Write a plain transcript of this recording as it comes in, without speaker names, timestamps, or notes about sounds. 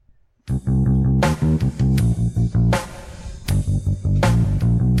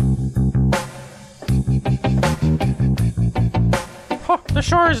The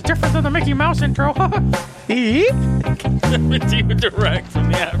shore is different than the Mickey Mouse intro. Coming to you direct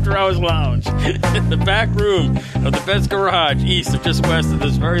from the After Hours Lounge in the back room of the best garage east of just west of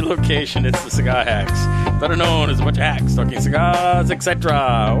this very location. It's the Cigar Hacks, better known as a bunch of hacks talking cigars,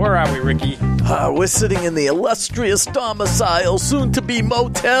 etc. Where are we, Ricky? We're sitting in the illustrious domicile, soon-to-be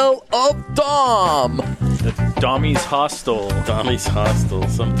Motel of Dom. The Dommy's Hostel. Dommy's Hostel.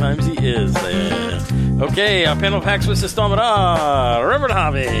 Sometimes he is there. Okay, our panel of hacks with Systemada, Reverend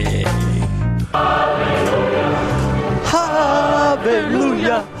Harvey.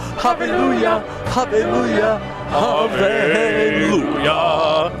 Hallelujah, hallelujah, hallelujah,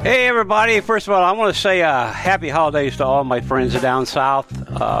 hallelujah. Hey, everybody. First of all, I want to say happy holidays to all my friends down south,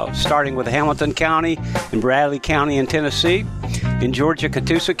 starting with Hamilton County and Bradley County in Tennessee, in Georgia,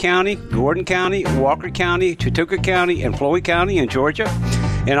 Catoosa County, Gordon County, Walker County, Chautauqua County, and Floyd County in Georgia.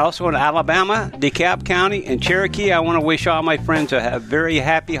 And also in Alabama, DeKalb County, and Cherokee. I want to wish all my friends a very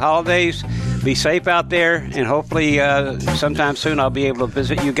happy holidays. Be safe out there, and hopefully sometime soon I'll be able to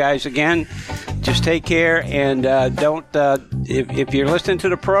visit you guys again. Just take care, and don't. If you're listening to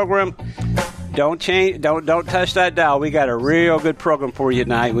the program, don't touch that dial. We got a real good program for you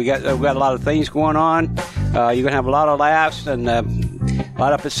tonight. We got a lot of things going on. You're gonna have a lot of laughs and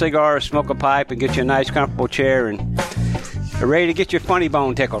light up a cigar, smoke a pipe, and get you a nice, comfortable chair, and ready to get your funny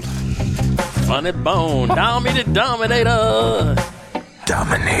bone tickled. Funny bone, Dommy the Dominator.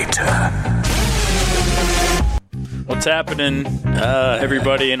 What's happening,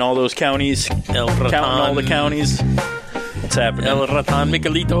 everybody in all those counties? Counting all the counties. What's happening? El Ratan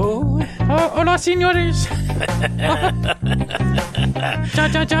Miguelito. Hola, señores.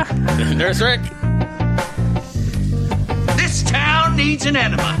 Ja. Nurse Rick. This town needs an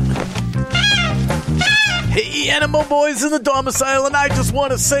enema. Hey, Animal Boys in the domicile, and I just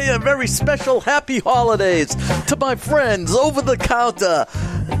want to say a very special happy holidays to my friends over the counter,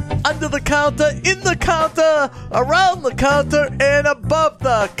 under the counter, in the counter, around the counter, and above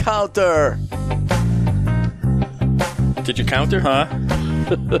the counter. Did you counter, huh?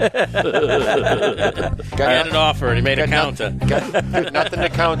 I had an offer, and he made a counter. Nothing to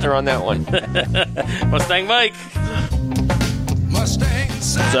counter on that one. Mustang Mike. Mustang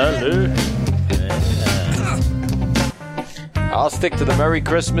Salute. I'll stick to the Merry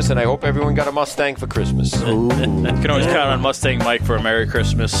Christmas, and I hope everyone got a Mustang for Christmas. You can always count on Mustang Mike for a Merry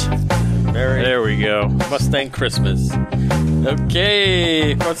Christmas. There we go. Mustang Christmas.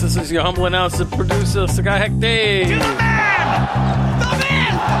 Okay, of course, this is your humble announcer, producer, Cigar Hack Dave. To the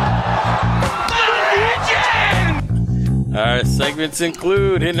man! The legend! Our segments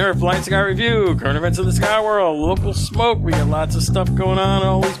include Hidden Earth, Blind Cigar Review, current events in the cigar world, local smoke. We got lots of stuff going on in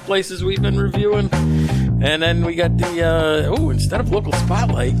all these places we've been reviewing. And then we got the, instead of local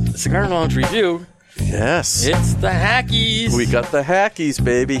spotlight, the Cigar Lounge Review. Yes. It's the Hackies. We got the Hackies,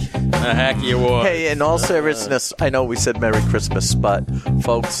 baby. The Hacky Award. Hey, in all seriousness, I know we said Merry Christmas, but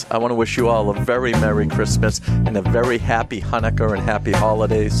folks, I want to wish you all a very Merry Christmas and a very happy Hanukkah and happy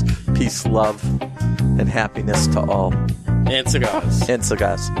holidays. Peace, love, and happiness to all. And cigars. And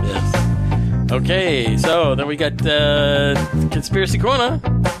cigars. Yes. Okay, so then we got Conspiracy Corner,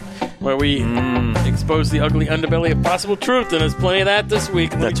 where we expose the ugly underbelly of possible truth, and there's plenty of that this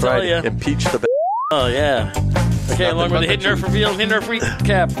week. That's right. Impeach the Oh, yeah. Okay, along with the Hidden Earth Reveal and Hidden Earth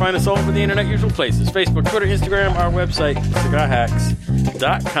Recap, find us all over the internet usual places. Facebook, Twitter, Instagram, our website,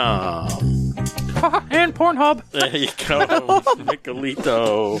 cigarhacks.com. And Pornhub. There you go.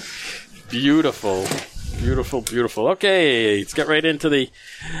 Miguelito. Beautiful. Beautiful, beautiful. Okay, let's get right into the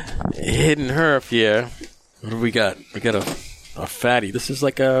Hidden Earth here. What do we got? We got a fatty. This is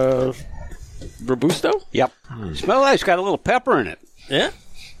like a Robusto? Yep. Smell nice. Got a little pepper in it. Yeah?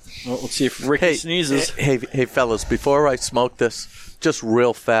 Well, let's see if Ricky sneezes. Hey, fellas, before I smoke this, just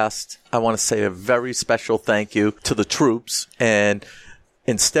real fast, I want to say a very special thank you to the troops. And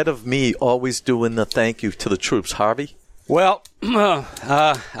instead of me always doing the thank you to the troops, Harvey? Well,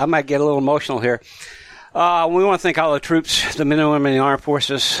 I might get a little emotional here. We want to thank all the troops, the men and women in the armed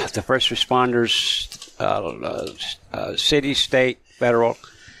forces, the first responders, city, state, federal.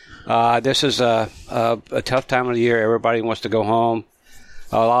 This is a tough time of the year. Everybody wants to go home.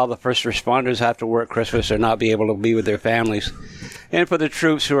 A lot of the first responders have to work Christmas or not be able to be with their families. And for the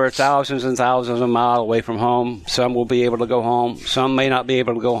troops who are thousands and thousands of miles away from home, some will be able to go home. Some may not be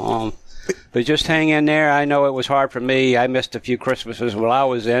able to go home. But just hang in there. I know it was hard for me. I missed a few Christmases while I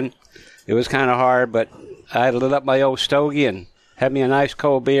was in. It was kind of hard, but I lit up my old stogie and had me a nice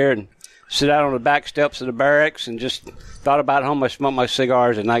cold beer and sit out on the back steps of the barracks and just thought about home. I smoked my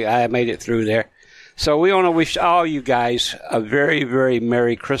cigars, and I made it through there. So we want to wish all you guys a very, very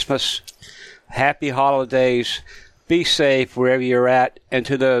Merry Christmas, Happy Holidays. Be safe wherever you're at, and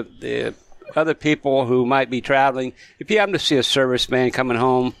to the other people who might be traveling, if you happen to see a serviceman coming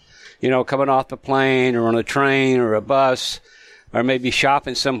home, coming off the plane or on a train or a bus, or maybe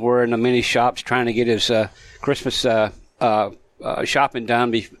shopping somewhere in the mini shops trying to get his Christmas shopping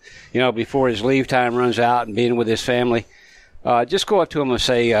done, before his leave time runs out and being with his family, just go up to him and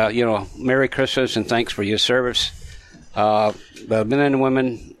say, Merry Christmas and thanks for your service. The men and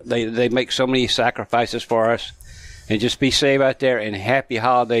women, they make so many sacrifices for us. And just be safe out there, and happy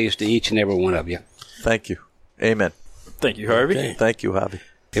holidays to each and every one of you. Thank you. Amen. Thank you, Harvey. Okay. Thank you, Harvey.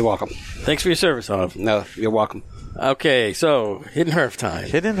 You're welcome. Thanks for your service, Harvey. No, you're welcome. Okay, so Hidden Herf time.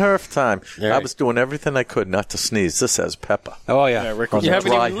 Hidden Herf time. All right. I was doing everything I could not to sneeze. This has pepper. Oh, yeah. Rick, On You the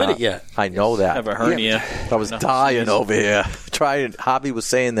haven't dry even lit hop. it yet. I know that. have a hernia. I was dying over here. Harvey was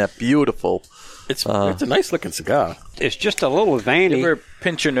saying that beautiful. It's a nice looking cigar, It's just a little veiny. You ever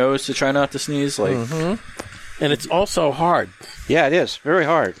pinch your nose to try not to sneeze? Like, and it's also hard. Yeah, it is. Very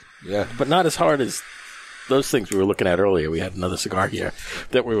hard. Yeah, but not as hard as those things we were looking at earlier. We had another cigar here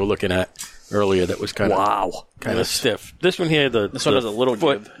that we were looking at earlier that was kind of stiff. This one here, this one has a little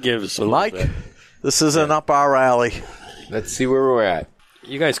foot gives a little Mike, bit. this isn't up our alley. Let's see where we're at.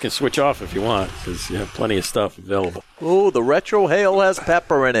 You guys can switch off if you want because you have plenty of stuff available. Oh, the Retro Hail has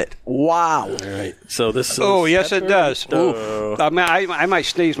pepper in it. Wow. All right, so this. Oh, is yes, it does. Ooh. I mean, I might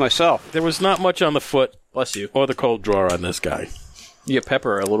sneeze myself. There was not much on the foot bless you. or the cold drawer on this guy. You get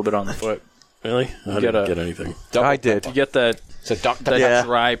pepper a little bit on the foot. Really? I didn't get anything. I did. You get that It's a Yeah.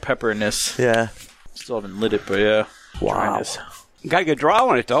 dry pepperness. Yeah. Still haven't lit it, but yeah. Wow. Dryness. Got a good draw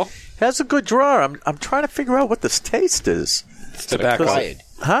on it, though. Has a good drawer. I'm trying to figure out what this taste is. It's tobacco. quiet.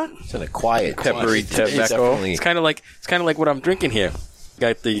 Huh? It's an acquired Peppery taste. tobacco. Definitely. It's kind of like what I'm drinking here.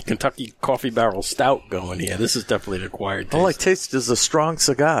 Got the Kentucky Coffee Barrel Stout going here. This is definitely an acquired taste. All I taste is a strong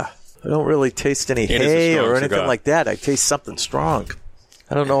cigar. I don't really taste any is a hay strong or anything cigar. like that. I taste something strong.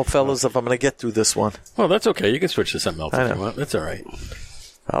 I don't know, fellas, if I'm going to get through this one. Well, that's okay. You can switch to something else I if you know. want. That's all right.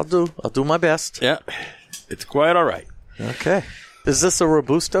 I'll do my best. Yeah, it's quite all right. Okay. Is this a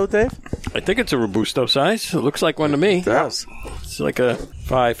Robusto, Dave? I think it's a Robusto size. It looks like one to me. It does. It's like a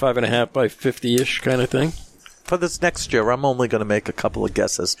 5.5 by 50-ish kind of thing. For this next year, I'm only going to make a couple of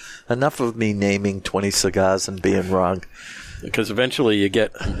guesses. Enough of me naming 20 cigars and being wrong. Because eventually you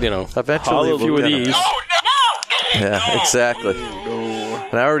get, Eventually a few we'll of get 'em. these. Yeah, exactly.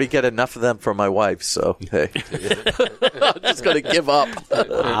 And I already get enough of them for my wife, so hey. I'm just going to give up.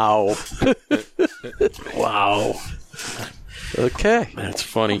 Wow. Wow. Okay. That's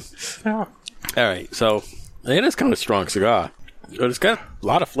funny. All right, so it is kind of a strong cigar. But it's got a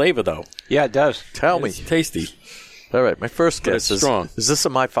lot of flavor, though. Yeah, it does. Tell me. It's tasty. All right, my first But guess it's strong. is this a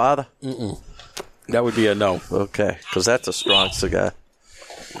My Father? That would be a no. Okay, because that's a strong cigar.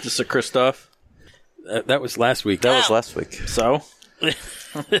 Just a Christoph. That was last week. That was last week. So?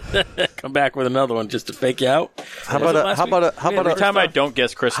 Come back with another one just to fake you out. How about Every time I don't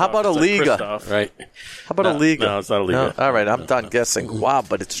guess Christoph. How about a it's Liga? Christoph. Right. how about a Liga? No, it's not a Liga. No? All right, I'm done guessing. Wow,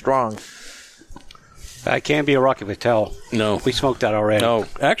 but it's strong. I can't be a Rocky Patel. No. We smoked that already. No,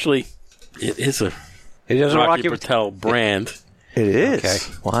 actually, it is a It is a Rocky Rocky Patel brand. It is.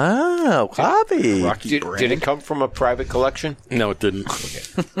 Okay. wow, Hobby. Did it come from a private collection? No, it didn't.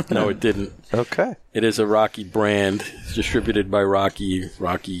 No, it didn't. Okay. It is a Rocky brand. It's distributed by Rocky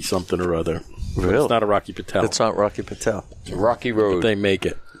something or other. But Really? It's not a Rocky Patel. It's not Rocky Patel. Rocky Road. They make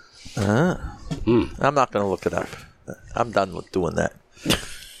it. I'm not going to look it up. I'm done with doing that.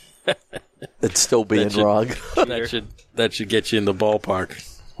 It's still being That should- wrong. That should get you in the ballpark.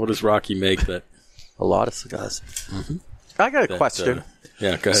 What does Rocky make that? A lot of cigars. I got a question.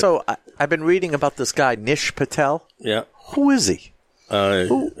 Yeah, go ahead. So I've been reading about this guy, Nish Patel. yeah. Who is he? I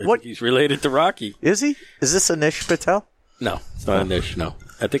what- think he's related to Rocky. Is he? Is this a Nish Patel? No, it's not a Nish, no.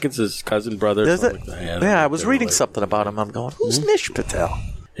 I think it's his cousin, brother. Is it? something like that. Yeah, I was They're reading related. something about him. I'm going, who's Nish Patel?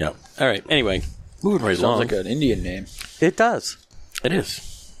 Yeah. All right. Anyway, moving right Sounds along. like an Indian name. It does. It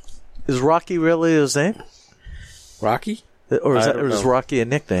is. Is Rocky really his name? Rocky? Or I don't is know. Rocky a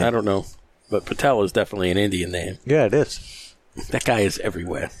nickname? I don't know. But Patel is definitely an Indian name. Yeah, it is. That guy is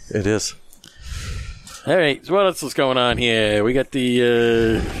everywhere. It is. All right. So what else is going on here? We got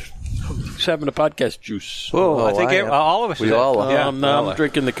the who's having a podcast juice. Whoa, I think I am. all of us. We did. all are. Yeah. No, I'm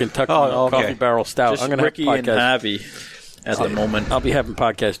drinking the Kentucky Oh, okay. Coffee Barrel Stout. Just I'm gonna Ricky have and podcast. Javi at the moment. I'll be having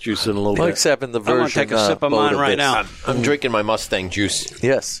podcast juice in a little Mike's bit. having the I'm version. going to take a sip of boat mine right this. now. I'm drinking my Mustang juice.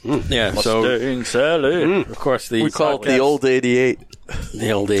 Yes. Yeah. So Mustang Sally. of course the We call it the old 88.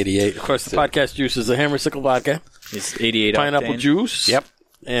 The old 88. Of course, the podcast juice is the Hammersickle vodka. It's 88 Pineapple octane. juice. Yep.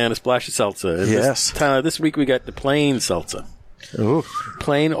 And a splash of seltzer. And Yes. This week we got the plain seltzer. Ooh.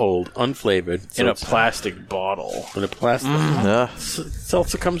 Plain old, unflavored. In a seltzer. plastic bottle. In a plastic. Yeah.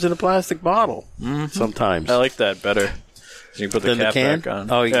 Seltzer comes in a plastic bottle sometimes. I like that better. So you can put the Then cap the can? back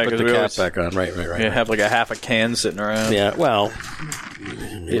on. Oh, you Yeah, can put 'cause the we cap always- back on. Right. You have like a half a can sitting around. Yeah, well,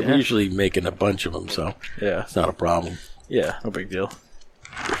 we're usually making a bunch of them, so Yeah. it's not a problem. Yeah, no big deal.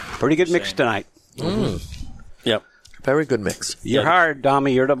 Pretty good mix tonight. Yep. Very good mix. You're hired,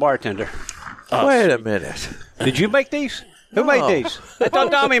 Dommy. You're the bartender. Wait a minute. Did you make these? Who made these? I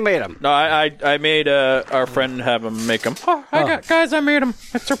thought Dommy made them. No, I made our friend have him make them. Oh, guys, I made them.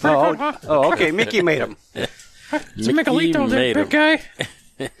 It's a pretty good, huh? Oh, okay. Mickey made them. It's Michelito, made the 'em. big guy.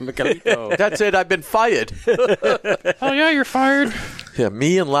 Michelito. That's it. I've been fired. Oh, yeah, you're fired. Yeah,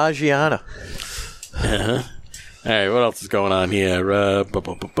 me and La Gianna. All right, what else is going on here?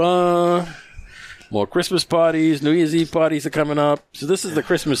 More Christmas parties. New Year's Eve parties are coming up. So this is the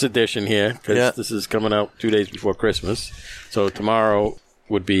Christmas edition here, because this is coming out 2 days before Christmas. So tomorrow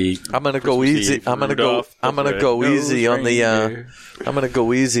would be. I'm gonna go Christmas easy. Eve. I'm gonna go. Rudolph I'm gonna go Red-Nosed easy on the. Reindeer. I'm gonna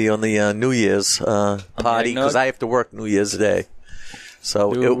go easy on the New Year's party because eggnog? I have to work New Year's Day,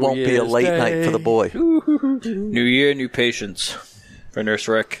 so New it won't be a Year's late night for the Day. boy. New year, new patience for Nurse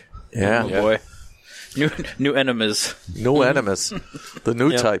Rick. Yeah, Oh boy. New enemies. new enemies, the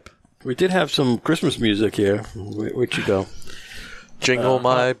new Yeah. type. We did have some Christmas music here. Where'd you go? Jingle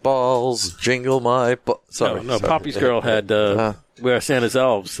my balls, jingle my. Sorry, no. sorry. Poppy's Girl had Where Are Santa's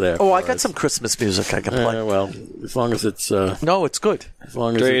Elves there. Oh, for I got us. some Christmas music I can play. Well, as long as it's No, it's good. as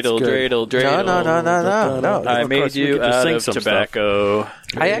long as Dreidel, it's good. dreidel, dreidel. No. I Of made course, we you could just out sing of some tobacco.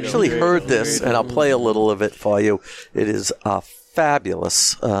 I actually heard this, and I'll play a little of it for you. It is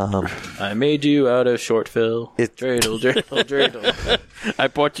fabulous. I made you out of short fill. It- Dreidel, dreidel, dreidel. I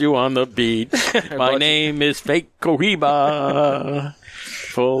brought you on the beach. My name is Fake Cohiba,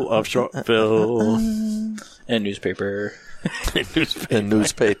 full of short fill. And newspaper. in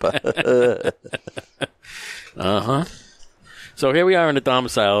newspaper. So here we are in the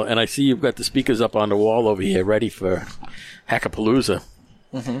domicile, and I see you've got the speakers up on the wall over here, ready for Hackapalooza.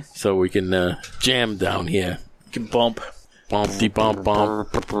 So we can jam down here. You can bump. Bumpty bump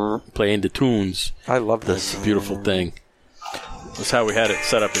bump, playing the tunes. I love this. Beautiful thing. That's how we had it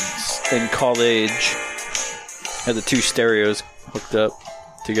set up in college. Had the two stereos hooked up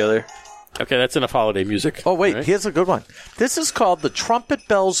together. Okay, that's enough holiday music. Oh, wait, Right? here's a good one. This is called The Trumpet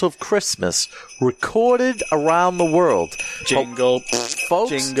Bells of Christmas, recorded around the world. Jingle, Folks,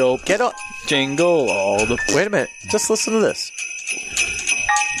 jingle, get up. jingle all the. Wait a minute. Just listen to this.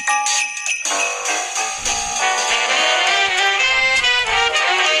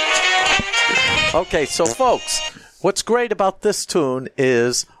 Okay, so folks, what's great about this tune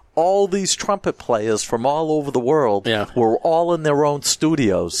is all these trumpet players from all over the world were all in their own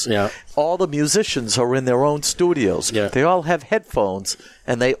studios. Yeah. All the musicians are in their own studios. Yeah. They all have headphones,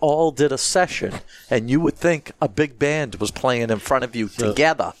 and they all did a session. And you would think a big band was playing in front of you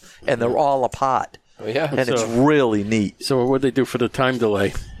together, and they're all apart. Yeah. And it's really neat. So what they do for the time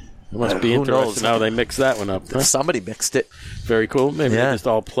delay? It must be Who interesting knows? how they mix that one up. Huh? Somebody mixed it. Very cool. Maybe Yeah. they just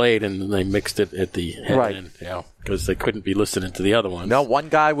all played and then they mixed it at the head Right. end, because they couldn't be listening to the other one. No, one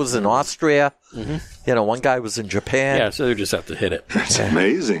guy was in Austria. You know, one guy was in Japan. Yeah, so they just have to hit it. That's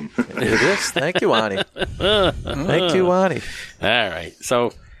amazing. It is. Thank you, Arnie. Thank you, Arnie. All right.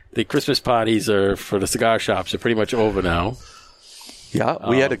 So the Christmas parties are for the cigar shops are pretty much over now. Yeah,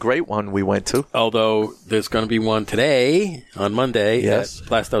 we had a great one we went to. Although there's going to be one today on Monday Yes. at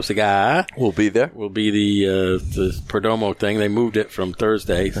Plasto Cigar. We'll be there. Will be the Perdomo thing. They moved it from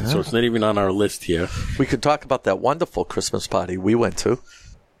Thursday, so it's not even on our list here. We could talk about that wonderful Christmas party we went to.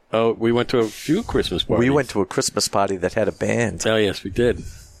 Oh, we went to a few Christmas parties. We went to a Christmas party that had a band, Oh, yes, we did.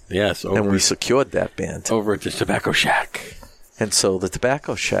 Yes, over, and we secured that band. over at the Tobacco Shack. And so the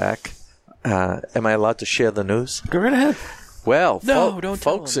Tobacco Shack, am I allowed to share the news? Go right ahead. Well, No, don't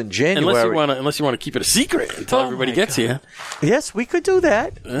tell folks, them. in January. Unless you want to keep it a secret until everybody gets here. Yes, we could do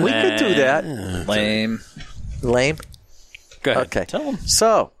that. We could do that. Lame. Lame. Go ahead. Okay. Tell 'em.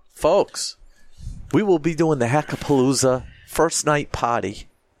 So, folks, we will be doing the Hackapalooza first night party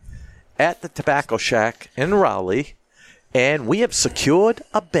at the Tobacco Shack in Raleigh, and we have secured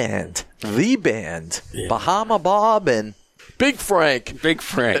a band. The band. Bahama Bob and Big Frank. Big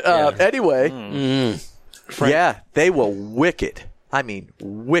Frank. Anyway, yeah, they were wicked. I mean,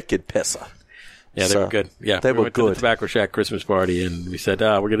 wicked pisser. Yeah, they So, were good. Yeah, they we were went to good. the Tobacco Shack Christmas party, and we said,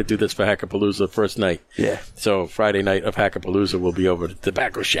 we're going to do this for Hackapalooza first night. Yeah. So Friday night of Hackapalooza, we'll be over to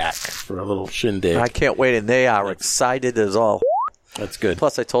Tobacco Shack for a little shindig. I can't wait, and they are excited as all. That's good.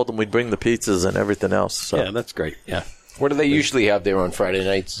 Plus, I told them we'd bring the pizzas and everything else. So. Yeah, that's great. Yeah. What do they usually have there on Friday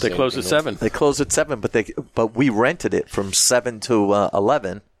nights? They close at 7. They close at 7, but we rented it from 7 to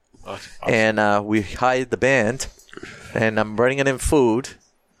 11, and we hired the band, and I'm bringing in food.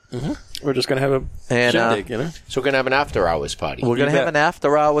 Mm-hmm. We're just going to have a shindig, you know? So we're going to have an after-hours party. We're going to have an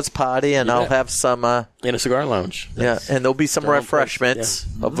after-hours party, and I'll have some... in a cigar lounge. Yeah, and there'll be some refreshments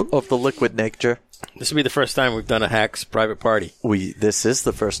of the liquid nature. This will be the first time we've done a Hacks private party. This is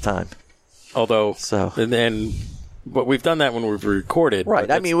the first time. Although, so... But we've done that when we've recorded.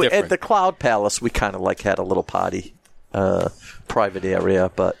 Right. I mean, at the Cloud Palace, we kind of had a little party, private area,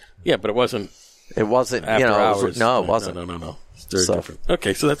 but... Yeah, but it wasn't... It wasn't, after it hours. wasn't. No. It's very different.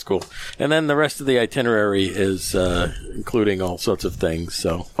 Okay, so that's cool. And then the rest of the itinerary is including all sorts of things.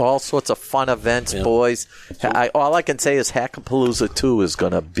 So all sorts of fun events, boys. All I can say is Hackapalooza 2 is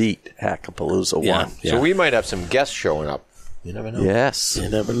going to beat Hackapalooza 1. Yeah. So we might have some guests showing up. You never know. Yes. You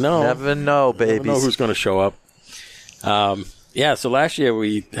never know. Never know, babies. You never know who's going to show up. So last year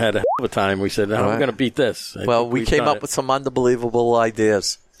we had a hell of a time. We said, we're going to beat this. We came up with some unbelievable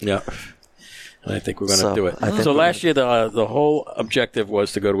ideas. Yeah. And I think we're going to do it. So last year, the whole objective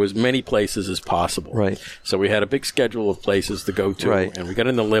was to go to as many places as possible. Right. So we had a big schedule of places to go to. Right. And we got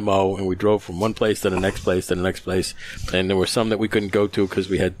in the limo, and we drove from one place to the next place to the next place. And there were some that we couldn't go to because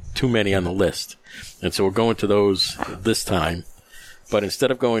we had too many on the list. And so we're going to those this time. But instead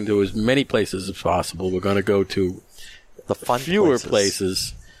of going to as many places as possible, we're going to go to the fewer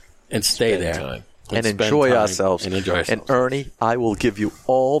places and stay there. Time. And enjoy ourselves. And Ernie, I will give you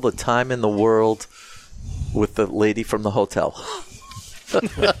all the time in the world with the lady from the hotel.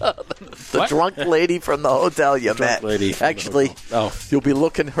 the drunk lady from the hotel you met. Actually, you'll be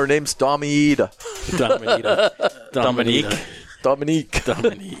looking. Her name's Dominique. Dominique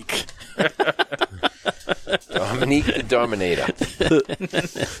the Dominator.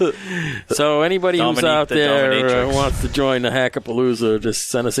 So anybody who's out there wants to join the Hackapalooza, just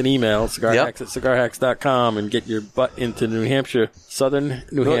send us an email, cigarhacks@cigarhacks.com, and get your butt into New Hampshire, southern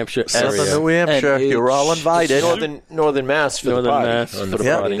New Hampshire area. Southern New Hampshire. You're all invited. Northern Mass for the party. Mass on the for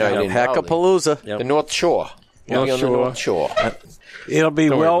Friday night in Hackapalooza. The North Shore. We'll be on the North Shore. It'll be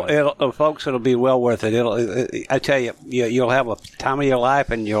folks. It'll be well worth it. I tell you, you'll have a time of your life,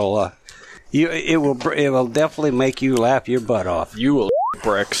 and it will definitely make you laugh your butt off. You will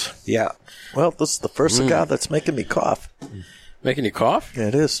bricks. Yeah. Well, this is the first cigar that's making me cough. Making you cough? Yeah,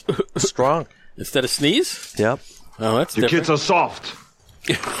 it is. Strong. Instead of sneeze? Yep. Oh, that's Your different. kids are soft.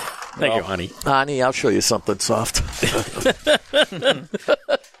 Thank you, honey. Honey, I'll show you something soft.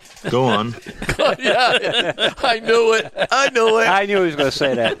 Go on. Yeah, I knew it. I knew he was going to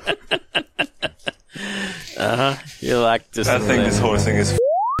say that. You lack discipline. I think this whole thing is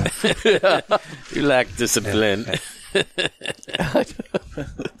You lack discipline.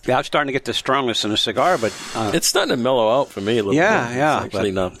 I'm starting to get the strongest in a cigar, but It's starting to mellow out for me a little bit. Yeah. It's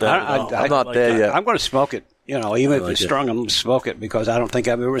actually not bad. I'm not there yet. I'm going to smoke it. Even if like it's it. strong, I'm going to smoke it because I don't think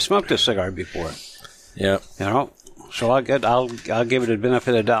I've ever smoked a cigar before. Yeah. So I'll give it the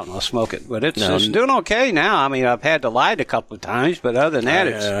benefit of the doubt and I'll smoke it. But it's doing okay now. I mean, I've had to light a couple of times, but other than that,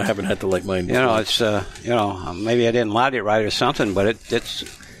 I haven't had to light mine. it's maybe I didn't light it right or something, but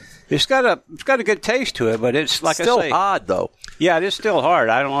it's got a good taste to it. But it's like still I say, hard though. Yeah, it is still hard.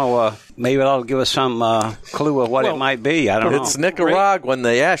 I don't know. Maybe that'll give us some clue of what it might be. I don't know. It's Nicaraguan.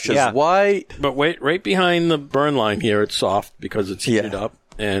 The ash is white. But wait, right behind the burn line here, it's soft because it's heated up,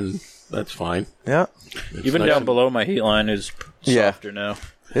 and that's fine. Yeah. Even down below my heat line is softer now.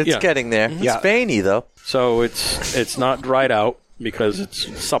 It's getting there. Yeah. It's veiny though. So it's not dried out because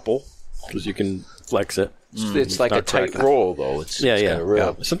it's supple because you can flex it. It's like a not tight cracked. roll, though. It's kinda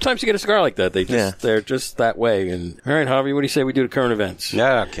real. Sometimes you get a cigar like that. They're just that way. And all right, Harvey, what do you say we do to current events?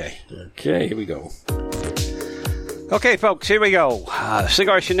 Yeah, okay. Okay, here we go. Okay, folks, here we go.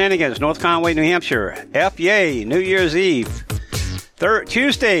 Cigar Shenanigans, North Conway, New Hampshire. F-Yay, New Year's Eve.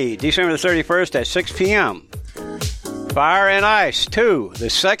 Tuesday, December the 31st at 6 p.m. Fire and Ice 2, the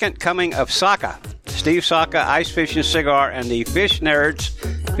second coming of Saka. Steve Saka, Ice Fishing Cigar, and the Fish Nerds,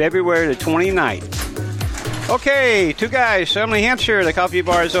 February the 29th. Okay, Two Guys, Southern New Hampshire. The coffee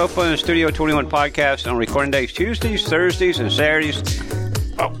bar is open. Studio 21 podcast on recording days Tuesdays, Thursdays, and Saturdays.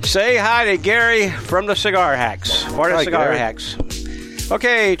 Say hi to Gary from the Cigar Hacks. Part of Cigar Gary. Hacks.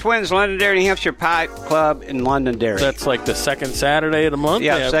 Okay, Twins, Londonderry, New Hampshire Pipe Club in Londonderry. That's like the second Saturday of the month?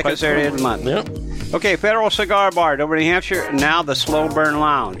 Yeah, second Saturday of the month. Yep. Okay, Federal Cigar Bar, Dover, New Hampshire. Now the Slow Burn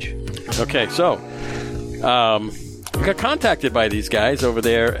Lounge. Okay, so we got contacted by these guys over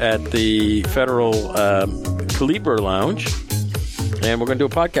there at the Federal Caliber Lounge, and we're going to do a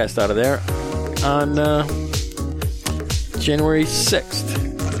podcast out of there on January 6th.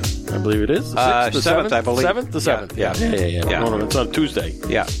 I believe it is. The 6th, the 7th, I believe. 7th? The 7th. Yeah. Yeah. No, it's on Tuesday.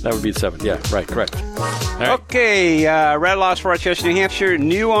 Yeah. That would be the 7th. Yeah, right, correct. All right. Okay, Red Loss, Rochester, New Hampshire.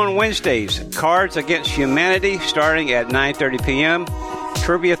 New on Wednesdays. Cards Against Humanity starting at 9:30 p.m.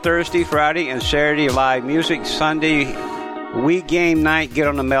 Trivia Thursday, Friday, and Saturday live music. Sunday, Wii game night. Get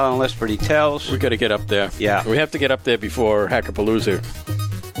on the mailing list for details. We got to get up there. Yeah. We have to get up there before Hackapalooza.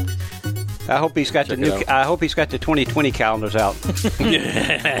 I hope he's got I hope he's got the 2020 calendars out.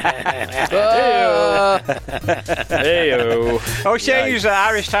 Hey-o. O'Shea's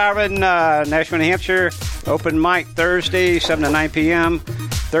Irish Tavern, Nashville, New Hampshire. Open mic Thursday, 7 to 9 p.m.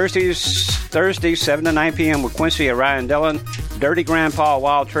 Thursday, 7 to 9 p.m. with Quincy and Ryan Dillon. Dirty Grandpa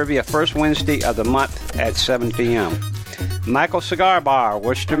Wild Trivia, first Wednesday of the month at 7 p.m. Michael Cigar Bar,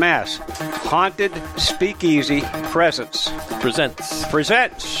 Worcester, Mass. Haunted Speakeasy Presents.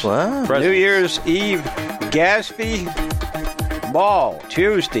 Presents. Wow. New Year's Eve Gatsby Ball,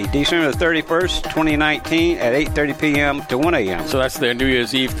 Tuesday, December the 31st, 2019 at 8:30 p.m. to 1 a.m. So that's their New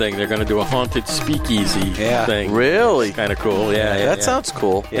Year's Eve thing. They're going to do a haunted speakeasy thing. Really? Kind of cool. Yeah, That sounds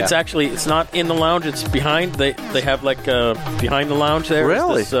cool. Yeah. It's not in the lounge. It's behind. They have like behind the lounge there.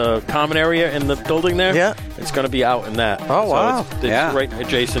 Really? This common area in the building there. Yeah. It's going to be out in that. Oh, wow. It's right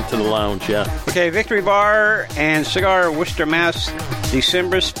adjacent to the lounge. Yeah. Okay, Victory Bar and Cigar, Worcester, Mass.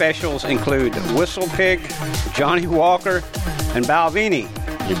 December specials include Whistle Pig, Johnny Walker, and Balvini.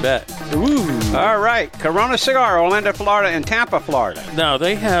 You bet. All right, Corona Cigar, Orlando, Florida, and Tampa, Florida. Now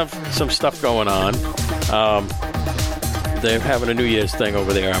they have some stuff going on. They're having a New Year's thing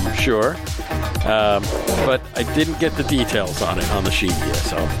over there, I'm sure. But I didn't get the details on it on the sheet yet.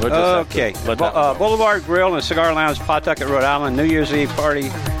 So we'll just have to let that one go. Boulevard Grill and Cigar Lounge, Pawtucket, Rhode Island. New Year's Eve party,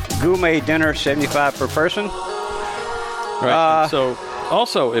 gourmet dinner, $75 per person. Right. So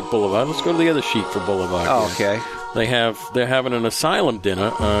also at Boulevard, let's go to the other sheet for Boulevard. Oh, here. okay. They're having an asylum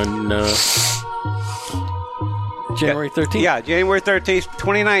dinner on January 13th. Yeah, January 13th,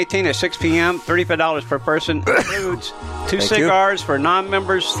 2019 at 6 p.m., $35 per person. Includes 2 cigars for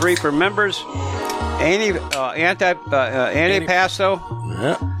non-members, 3 for members. Antipasto,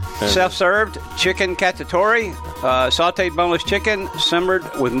 self-served, chicken cacciatore, sauteed boneless chicken, simmered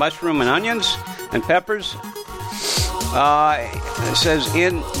with mushroom and onions and peppers. It says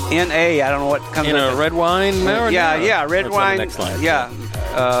N.A. I don't know what comes in a red wine marinara. Yeah, red That's wine. On the next line. Yeah,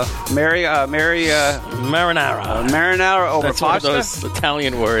 marinara over That's one of pasta. those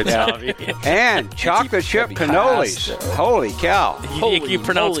Italian words. And chocolate chip cannolis. Holy cow! You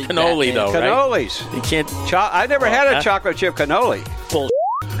pronounce cannoli though, right? Cannolis. You can't. I never had a chocolate chip cannoli.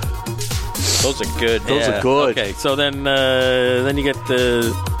 Those are good. Those are good. Okay, so then you get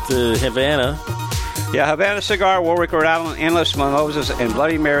the Havana. Yeah, Havana Cigar, Warwick, Rhode Island, Endless Mimosas, and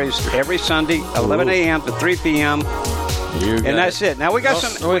Bloody Marys every Sunday, 11 a.m. to 3 p.m. And that's it. Now we got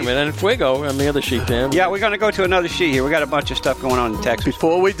some. Wait a minute, and Fuego on the other sheet there. Yeah, we're going to go to another sheet here. We got a bunch of stuff going on in Texas.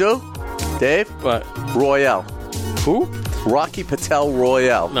 Before we do, Dave, What? Royale. Who? Rocky Patel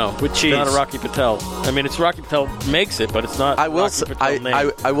Royale. No, it's not a Rocky Patel. I mean, it's Rocky Patel makes it, but it's not Rocky Patel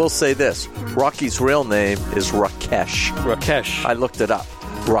name. I will say this. Rocky's real name is Rakesh. Rakesh. I looked it up.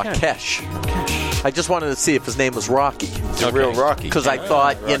 Rakesh. I just wanted to see if his name was Rocky. It's a real Rocky. Because I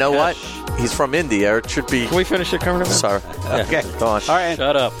thought, you know what? He's from India. It should be... Can we finish the current event? Sorry. Okay. Go on. All right.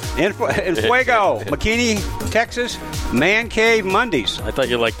 Shut up. In Fuego, McKinney, Texas, Man Cave Mondays. I thought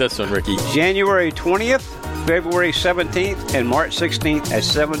you liked this one, Ricky. January 20th, February 17th, and March 16th at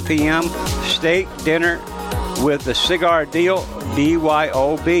 7 p.m. Steak dinner with the Cigar Deal,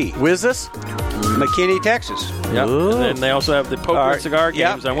 BYOB. Where's this? McKinney, Texas. Yep. And then they also have the poker and cigar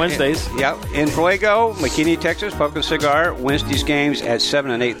games on Wednesdays. Yep. In Fuego, McKinney, Texas, poker cigar, Wednesdays games at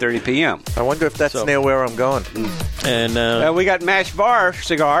 7 and 8:30 p.m. I wonder if that's near where I'm going. And we got Match Bar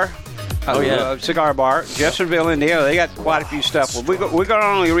Cigar. Cigar Bar, Jeffersonville, Indiana. They got quite a few stuff. We're going to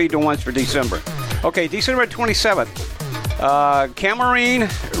only read the ones for December. Okay, December 27th. Camarena.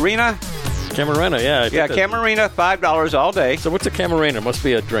 Camarena, yeah. Camarena, $5 all day. So what's a Camarena? Must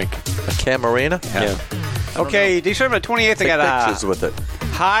be a drink. A Camarena? Yeah. Okay, December 28th, Take I got pictures with it.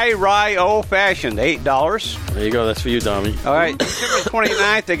 High Rye Old Fashioned, $8. There you go. That's for you, Dommy. All right, December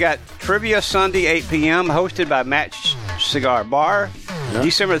 29th, they got Trivia Sunday, 8 p.m., hosted by Match Cigar Bar. Yeah.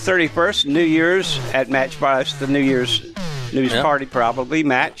 December 31st, New Year's at Match Bar. That's the New Year's party, probably,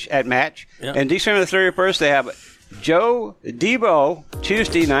 at Match. Yeah. And December 31st, they have Joe Debo,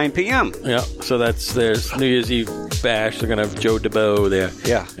 Tuesday, 9 p.m. Yeah, so there's New Year's Eve bash. They're going to have Joe Debo there.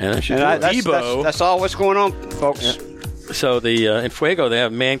 Yeah. And that's all what's going on, folks. Yeah. So in Fuego, they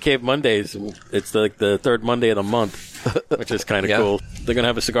have Man Cave Mondays. It's like the third Monday of the month, which is kind of cool. They're going to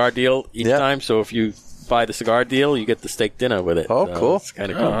have a cigar deal each time. So if you buy the cigar deal, you get the steak dinner with it. Oh, So cool. It's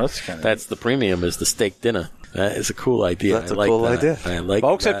kind of cool. that's kinda That's the premium is the steak dinner. That is a cool idea. That's I a like cool that. idea. I like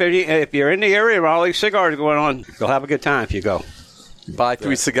Folks, that. if you're in the area where all these cigars are going on, you'll have a good time if you go. Buy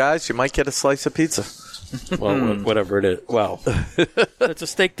 3 cigars, you might get a slice of pizza. Well, whatever it is. Well, it's a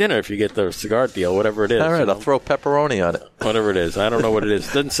steak dinner if you get the cigar deal, whatever it is. All right, you know, I'll throw pepperoni on it. whatever it is. I don't know what it is.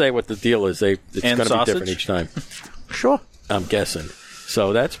 It doesn't say what the deal is. It's going And to be sausage? different each time. Sure. I'm guessing.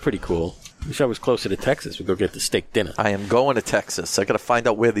 So that's pretty cool. Wish I was closer to Texas. We'd go get the steak dinner. I am going to Texas. I got to find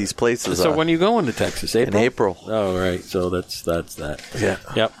out where these places So are. when are you going to Texas? April? In April. Oh, right. So that's that. Yeah.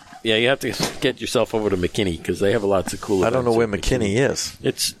 Yep. Yeah, you have to get yourself over to McKinney because they have lots of cool I don't know where events McKinney is.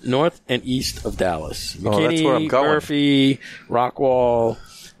 It's north and east of Dallas. McKinney, Oh, that's where I'm going. Murphy, Rockwall,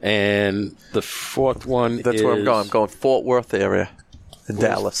 and the fourth one That's is... where I'm going. I'm going Fort Worth area in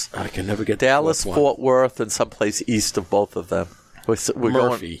Dallas. I can never get the Dallas, fourth one. Fort Worth, and someplace east of both of them. We're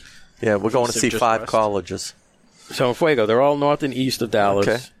Murphy. We're going to see just 5 west. colleges. So in Fuego, they're all north and east of Dallas.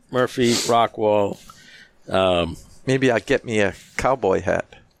 Okay. Murphy, Rockwall, Maybe I'll get me a cowboy hat.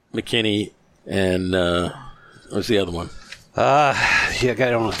 McKinney, and what's the other one? Yeah, I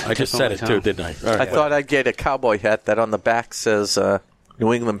don't. I just said it too, didn't I? All right. I thought I'd get a cowboy hat that on the back says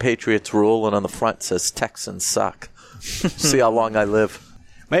New England Patriots rule and on the front says Texans suck. See how long I live.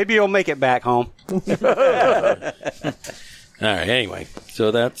 Maybe you'll make it back home. All right, anyway.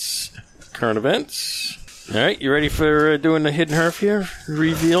 So that's current events. All right, you ready for doing the Hidden Herf here?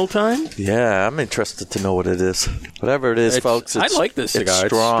 Reveal time? Yeah, I'm interested to know what it is. Whatever it is, folks, I it's, like this cigar.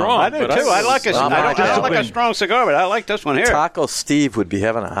 It's strong. I do but too. I like a, I'm I don't not like a strong cigar, but I like this one here. Taco Steve would be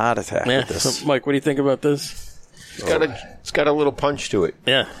having a heart attack Yeah. with this. So, Mike, what do you think about this? It's got a little punch to it.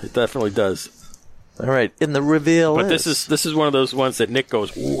 Yeah, it definitely does. All right, in the reveal But this is one of those ones that Nick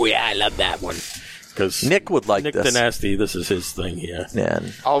goes, "Ooh, yeah, I love that one." Because Nick would like Nick this. the Nasty, this is his thing here. Yeah,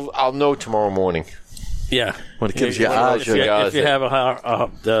 I'll know tomorrow morning. Yeah, when it gives you if you, agita. if you have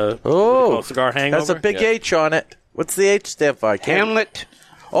a cigar hangover, Has a big H on it. What's the H stand for? I can't- Hamlet.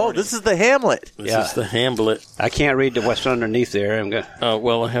 Oh, this is the Hamlet. This is the Hamlet. I can't read what's underneath there. I'm gonna.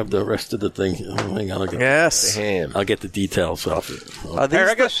 Well, I have the rest of the thing. Oh, hang on, Yes. Ham. I'll get the details off it.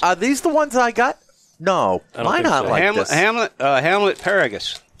 Are these the ones I got? No, don't mine think aren't so. like Hamlet, this. Hamlet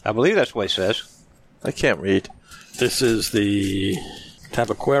Paragus. I believe that's what it says. I can't read. This is the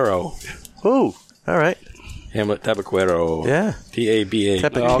Tabaquero. Ooh, all right. Hamlet Tabaquero. Yeah. T-A-B-A.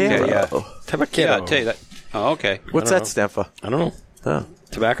 Tabaquero. okay, yeah. Tabaquero. Yeah, I'll tell you that. Oh, okay. What's I that don't stand for? I don't know. Oh,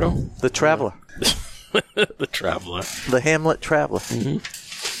 Tobacco? the Traveler. The Traveler. The Hamlet Traveler.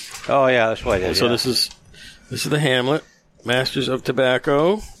 Oh, yeah, that's what it is. So yeah. this is the Hamlet. Masters of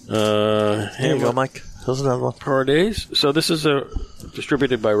Tobacco. There you go, Mike. There's another one. Pardays. So this is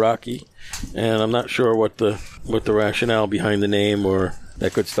distributed by Rocky, and I'm not sure what the rationale behind the name or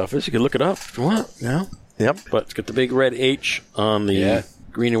that good stuff is. You can look it up if you want. Yeah. Yep. But it's got the big red H on the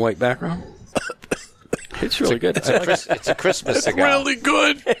green and white background. It's really good. It's a Christmas cigar. really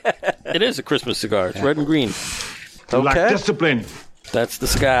good. It is a Christmas cigar. It's red and green. Okay. Discipline. That's the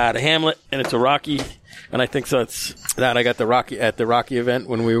cigar, the Hamlet, and it's a Rocky. And I think so. It's that I got the Rocky at the Rocky event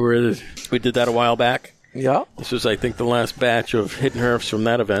when we did that a while back. Yeah. This was, I think, the last batch of Hidden Herfs from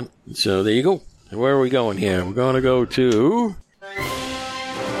that event. So there you go. And where are we going here? We're going to go to...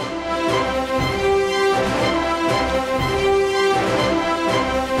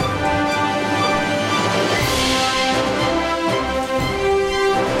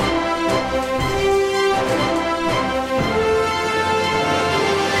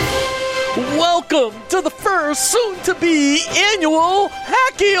 Welcome to the first soon-to-be annual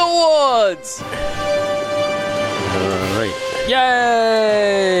Hacky Awards. All right.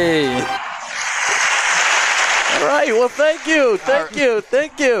 Yay! All right. Well, thank you.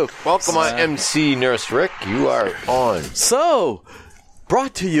 Welcome on MC Nurse Rick. You are on. So,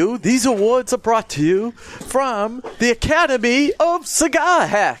 these awards are brought to you from the Academy of Cigar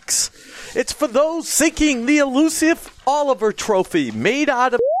Hacks. It's for those seeking the elusive Oliver Trophy made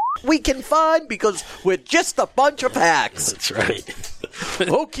out of we can find because we're just a bunch of hacks. That's right.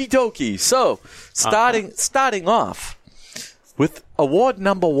 Okie dokie. So, starting off with award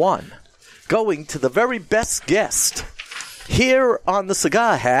number 1, going to the very best guest here on the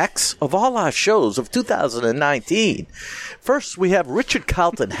Cigar Hacks of all our shows of 2019. First, we have Richard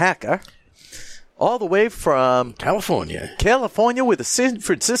Carlton Hacker, all the way from California. California, where the San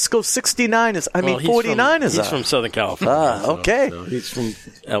Francisco 49ers, He's 49ers He's are. from Southern California. Okay. So he's from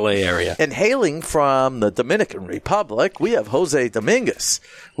L.A. area. And hailing from the Dominican Republic, we have Jose Dominguez.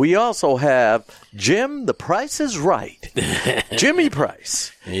 We also have Jim, the Price is Right. Jimmy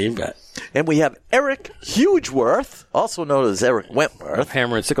Price. You bet. And we have Eric Hugeworth, also known as Eric Wentworth.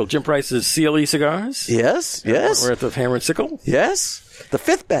 Hammer and Sickle. Jim Price's CLE cigars. Yes. Wentworth of Hammer and Sickle. Yes. The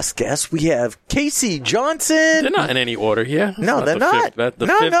fifth best guest, we have Casey Johnson. They're not in any order here. No, they're not. The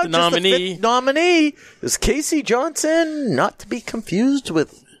fifth nominee. The fifth nominee is Casey Johnson, not to be confused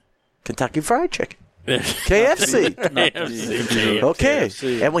with Kentucky Fried Chicken. KFC. KFC. Okay.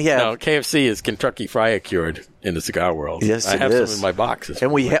 KFC. And we have... No, KFC is Kentucky Fried Cured in the cigar world. Yes, I it have is. some in my boxes.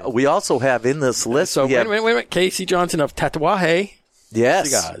 And we also have in this list... So we have, wait a minute. Casey Johnson of Tatuaje. Yes.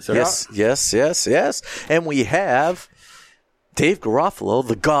 Cigars. Yes. And we have Dave Garofalo,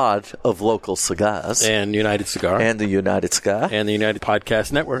 the god of local cigars. And United Cigar. And the United Cigar. And the United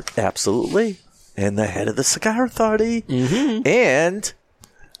Podcast Network. Absolutely. And the head of the Cigar Authority. Mm-hmm. And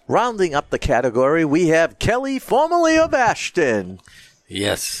rounding up the category, we have Kelly, formerly of Ashton.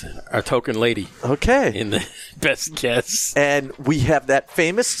 Yes, our token lady. Okay. In the best guess. And we have that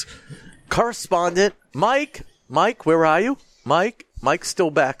famous correspondent, Mike. Mike, where are you? Mike's still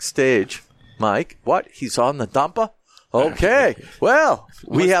backstage. Mike, what? He's on the dumper? Okay. Well,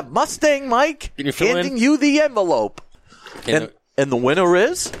 we have Mustang Mike Can you fill handing in? you the envelope. And And the winner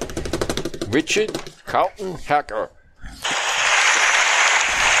is? Richard Carlton Hacker.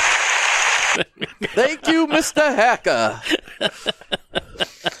 Thank you, Mr. Hacker.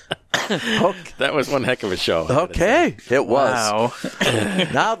 that was one heck of a show. Okay, it was. Wow.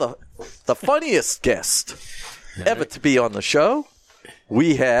 Now the funniest guest ever to be on the show,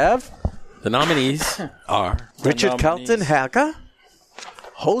 we have The nominees are Richard nominees. Carlton Hacker,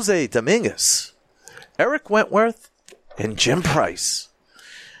 Jose Dominguez, Eric Wentworth, and Jim Price.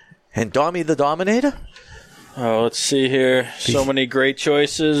 And Dommy the Dominator? Oh, let's see here. So many great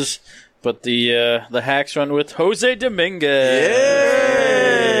choices, but the hacks run with Jose Dominguez.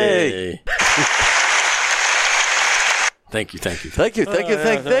 Yay! Thank you. Thank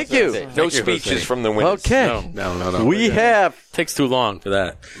you. No speeches from the winners. Okay. No. We have Takes too long for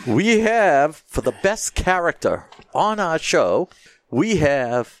that. for the best character on our show, we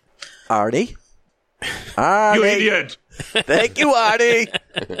have Arnie. You idiot! Thank you, Arnie.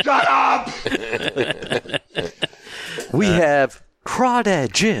 Shut up! We have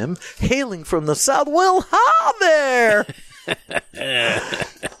Crawdad Jim, hailing from the South. Well, hi there.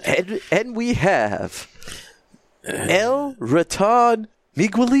 and we have El Raton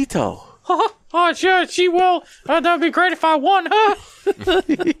Miguelito. Oh, sure, she will. That'd be great if I won, huh?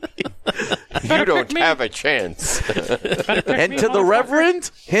 You don't have a chance. And to the Reverend,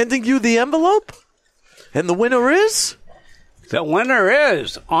 handing you the envelope. And the winner is? The winner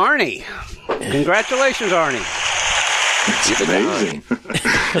is Arnie. Congratulations, Arnie. Amazing.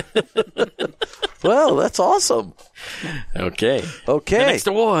 Well, that's awesome. Okay. Okay. The next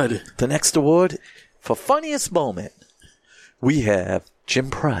award. The next award for funniest moment, we have Jim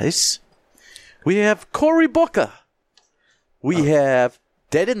Price. We have Cory Booker. We have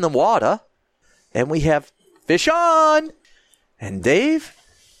Dead in the Water. And we have Fish On. And Dave,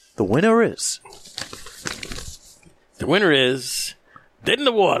 the winner is... The winner is Dead in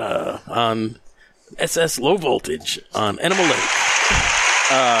the Water on SS Low Voltage on Animal Lake.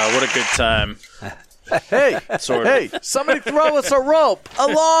 What a good time. Hey, Sort of. hey, somebody throw us a rope. A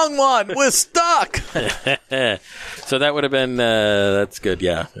long one. We're stuck. So that would have been, that's good,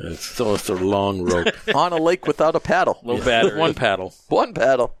 yeah. It's a long rope. On a lake without a paddle. Little battery. One paddle. One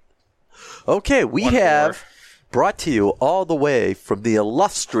paddle. Okay, we One have more. brought to you all the way from the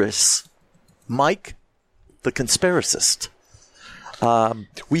illustrious Mike the Conspiracist.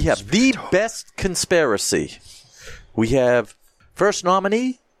 We have the best conspiracy. We have first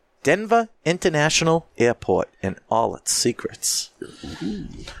nominee, Denver International Airport and all its secrets.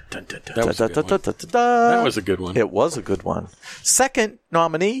 That was a good one. That was a good one. It was a good one. Second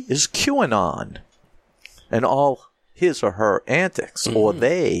nominee is QAnon and all his or her antics, or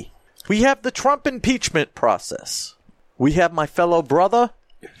they. We have the Trump impeachment process. We have my fellow brother,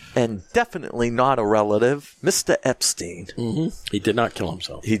 and definitely not a relative, Mr. Epstein. He did not kill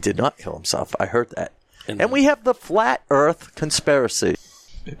himself. He did not kill himself. I heard that. And- And we have the Flat Earth conspiracy.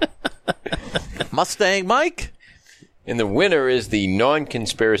 Mustang Mike? And the winner is the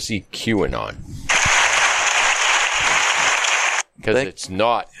non-conspiracy QAnon. Because it's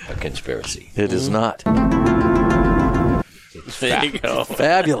not a conspiracy. It is not. There you go.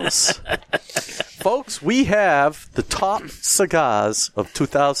 Fabulous. Folks, we have the top cigars of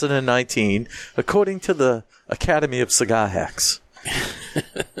 2019, according to the Academy of Cigar Hacks.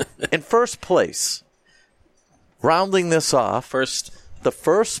 In first place, rounding this off, the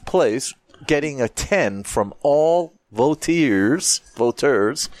first place getting a 10 from all voters,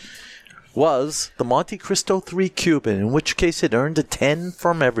 was the Monte Cristo 3 Cuban, in which case it earned a 10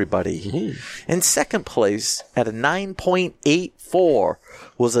 from everybody. In second place, at a 9.84,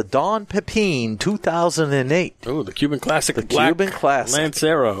 was a Don Pepin 2008. Oh, the Cuban Classic. The Black Cuban Classic.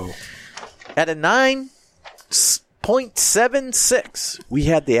 Lancero. At a 9.76, we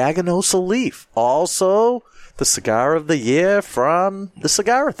had the Aganosa Leaf, also the Cigar of the Year from the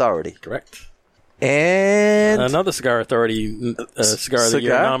Cigar Authority. Correct. And another Cigar Authority Cigar of the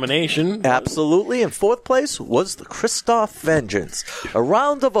Year nomination. Absolutely. In fourth place was the Christoph Vengeance. A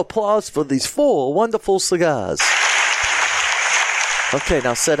round of applause for these 4 wonderful cigars. Okay,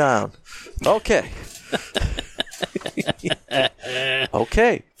 now sit down. Okay.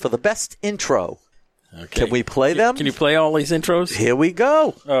 Okay, for the best intro. Okay. Can we play them? Can you play all these intros? Here we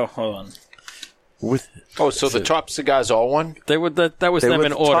go. Oh, hold on. So the top cigars all won? That was them were in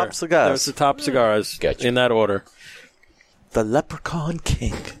the order. top cigars. That was the top cigars in that order. The Leprechaun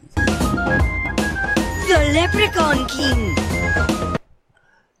King. The Leprechaun King.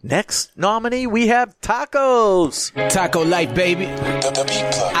 Next nominee, we have tacos. Taco life, baby.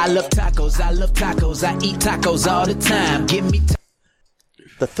 I love tacos. I love tacos. I eat tacos all the time. Give me.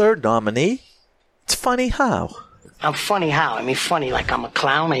 The third nominee, it's Funny How. I'm funny how? I mean, funny like I'm a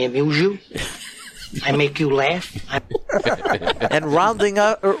clown. I amuse you. I make you laugh. And rounding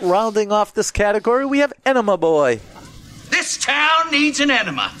off this category, we have Enema Boy. This town needs an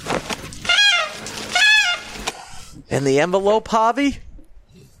enema. And the envelope, Javi,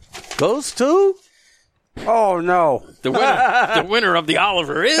 goes to... Oh, no. The winner of the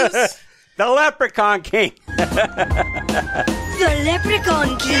Oliver is... the Leprechaun King. The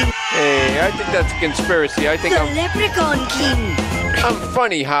Leprechaun King. Hey, I think that's a conspiracy. I think The Leprechaun King. I'm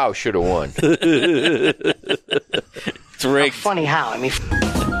funny how should have won. It's rigged. I'm funny how? I mean...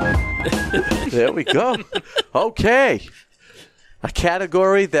 There we go. Okay. A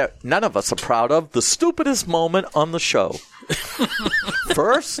category that none of us are proud of, the stupidest moment on the show.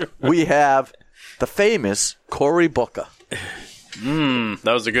 First, we have the famous Cory Booker. That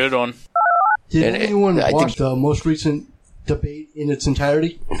was a good one. Did anyone watch the most recent debate in its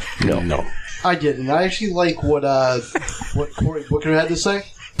entirety? No. I did, and I actually like what Cory Booker had to say.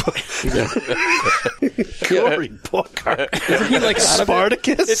 Cory Booker. Isn't he like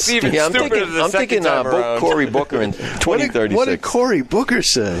Spartacus? It's even stupider the second time around. Cory Booker in 2036. What did Cory Booker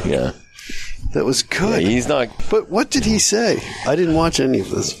say? Yeah. That was good. Yeah, he's not... But what did he say? I didn't watch any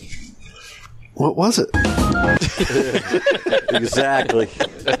of this. What was it? Exactly.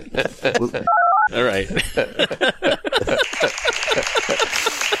 All right.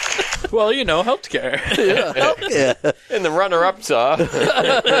 Well, healthcare. Yeah. And the runner-ups are...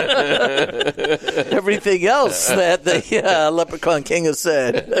 Everything else that the Leprechaun King has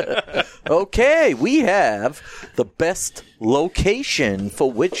said. Okay, we have the best location for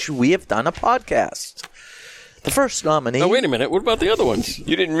which we have done a podcast. The first nominee... Oh, wait a minute. What about the other ones?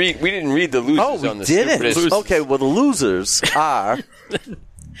 We didn't read the losers on the didn't. stupidest. Okay, well, the losers are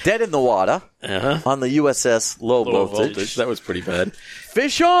Dead in the Water on the USS Low Voltage. That was pretty bad.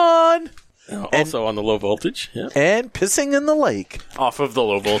 Fish On! Also on the low voltage. Yeah. And Pissing in the Lake. Off of the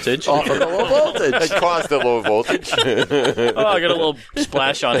low voltage. Off of the low voltage. That caused the low voltage. Oh, I got a little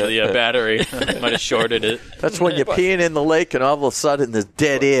splash onto the battery. Might have shorted it. That's when you're peeing in the lake and all of a sudden there's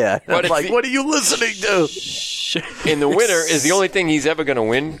dead air. And I'm like, he- what are you listening to? And the winner is the only thing he's ever going to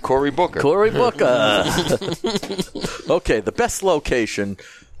win, Cory Booker. Cory Booker. Okay, the best location,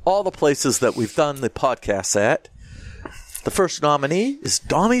 all the places that we've done the podcast at. The first nominee is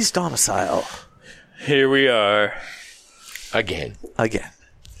Dommy's Domicile. Here we are. Again.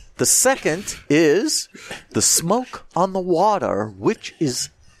 The second is The Smoke on the Water, which is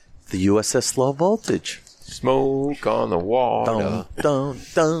the USS Low Voltage. Smoke on the water. Dun,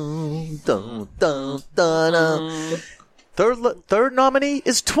 dun, dun, dun, dun, dun. Third nominee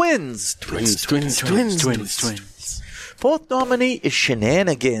is Twins. Twins. Fourth nominee is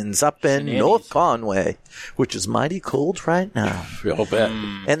Shenanigans up in North Conway, which is mighty cold right now. I'll bet.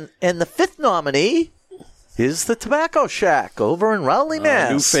 And the fifth nominee is the Tobacco Shack over in Rowley,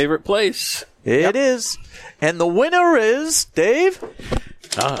 Mass. New favorite place. It is. And the winner is, Dave?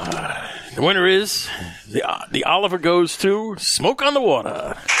 The winner is the Oliver goes to Smoke on the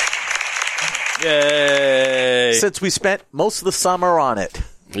Water. Yay. Since we spent most of the summer on it.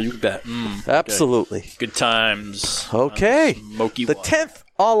 You bet. Absolutely. Good times. Okay. Smoky The water. 10th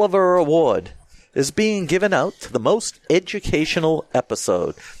Oliver Award is being given out to the most educational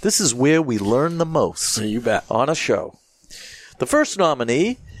episode. This is where we learn the most You bet. on a show. The first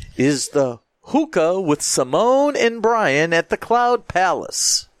nominee is the Hookah with Simone and Brian at the Cloud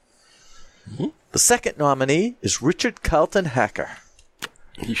Palace. The second nominee is Richard Carlton Hacker.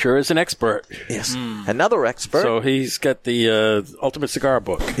 He sure is an expert. Yes. Another expert. So he's got the Ultimate Cigar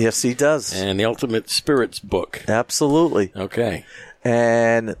book. Yes, he does. And the Ultimate Spirits book. Absolutely. Okay.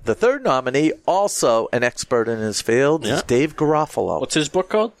 And the third nominee, also an expert in his field, is Dave Garofalo. What's his book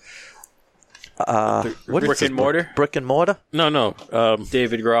called? Brick and Mortar? Brick and Mortar? No.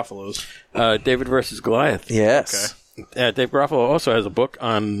 David Garofalo's. David versus Goliath. Yes. Okay. Dave Garofalo also has a book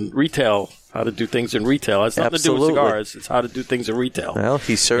on retail, how to do things in retail. It's nothing to do with cigars. It's how to do things in retail. Well,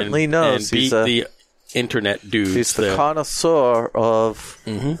 he certainly knows. And beat the internet dudes. He's the connoisseur of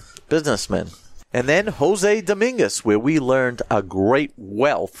businessmen. And then Jose Dominguez, where we learned a great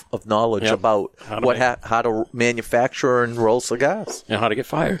wealth of knowledge about how to manufacture and roll cigars. And how to get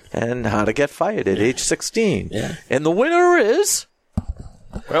fired. And how to get fired at age 16. Yeah. And the winner is...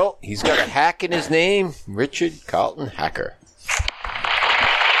 Well, he's got a hack in his name, Richard Carlton Hacker.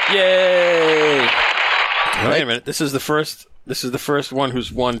 Yay! Wait a minute. This is the first one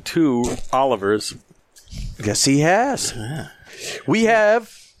who's won 2 Olivers. Yes, he has. Yeah. We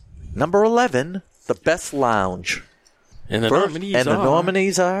have number 11, the Best Lounge. And the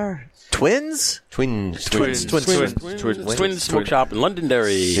nominees are Twins. Twins Smoke Shop in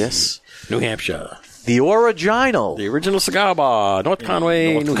Londonderry. Yes. New Hampshire. The Original. The Original Cigar Bar, North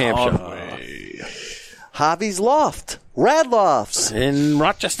Conway, New Hampshire. Harvey's Loft. Radlofts. In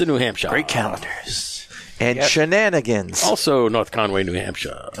Rochester, New Hampshire. Great calendars. And Shenanigans. Also North Conway, New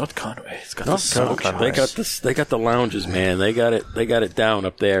Hampshire. North Conway. It's got North Conway. They got the lounges, man. They got it down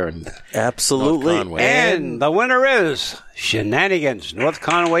up there in Absolutely. North Conway. And the winner is Shenanigans, North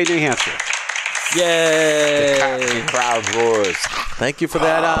Conway, New Hampshire. Yay! The crowd roars. Thank you for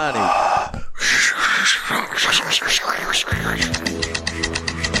that, Arnie.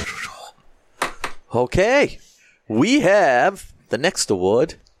 Okay. We have the next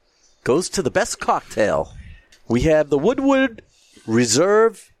award goes to the best cocktail. We have the Woodward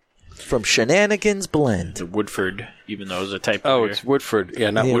Reserve from Shenanigans Blend. The Woodford, even though it was a typo. Oh, here. it's Woodford. Yeah,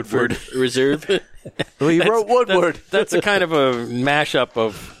 not Woodford. Reserve. Well, he wrote Woodward. That's a kind of a mashup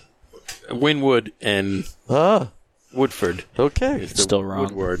of Winwood and Woodford. Okay. It's still wrong.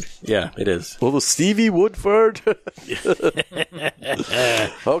 Woodward. Yeah, it is. Well, Stevie Woodford.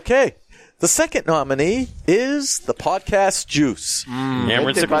 Okay. The second nominee is the Podcast Juice. Hammer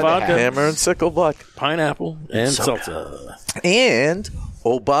and Sickle Vodka. Hammer and Sickle Vodka. Pineapple and salsa. And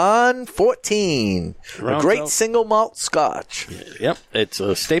Oban 14. Round a great out. single malt scotch. Yep, it's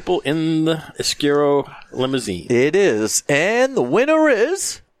a staple in the Escuro limousine. It is. And the winner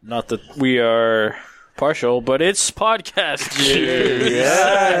is... Not that we are partial, but it's Podcast Juice.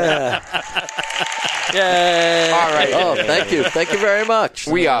 Yeah. Yay! All right. Oh, thank you. Thank you very much.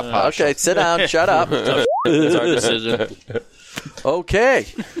 We are partial. Okay, sit down. Shut up. It's our decision. Okay.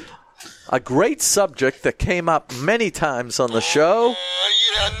 A great subject that came up many times on the show.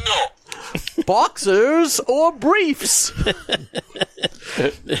 Boxers or briefs?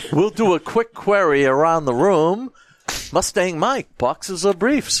 We'll do a quick query around the room. Mustang Mike, boxers or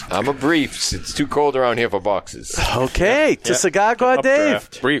briefs? I'm a briefs. It's too cold around here for boxes. Okay. To Cigar God Dave.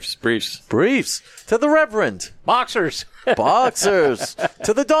 Briefs. Briefs. To the Reverend. Boxers. Boxers.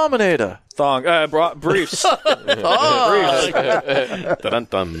 To the Dominator. Thong. Briefs. Dun-dun-dun.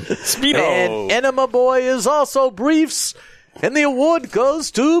 Speedo. And Enema Boy is also briefs. And the award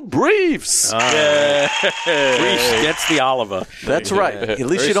goes to briefs. Briefs gets the Oliver. That's right. At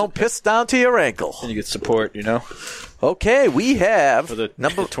least you don't piss down to your ankle. And you get support, you know? Okay, we have For the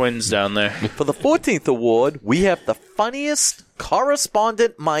twins down there. for the 14th award, we have the funniest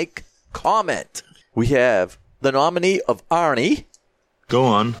correspondent Mike comment. We have the nominee of Arnie. Go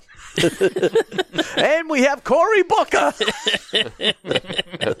on. And we have Cory Booker.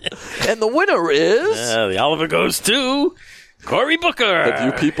 And the winner is... The Oliver goes to Cory Booker. Have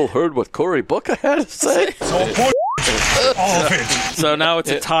you people heard what Cory Booker had to say? So now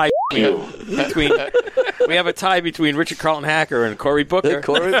it's a tie between. We have a tie between Richard Carlton Hacker and Cory Booker.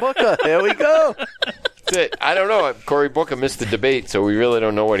 Cory Booker. There we go. That's it. I don't know. Cory Booker missed the debate, so we really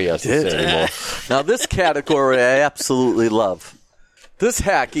don't know what he has to say anymore. Now, this category I absolutely love. This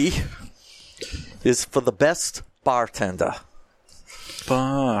hacky is for the best bartender.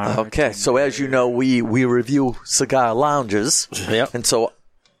 Okay, so as you know, we review cigar lounges. Yep. And so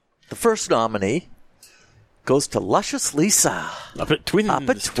the first nominee goes to Luscious Lisa. Up at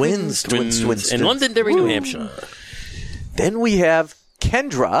Twins. In Londonderry, New Hampshire. Then we have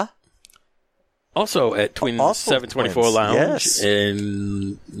Kendra. Also at Twins Also 724 Twins, Lounge yes.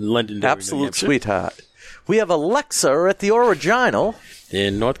 in Londonderry, New Absolute Hampshire. sweetheart. We have Alexa at the Original.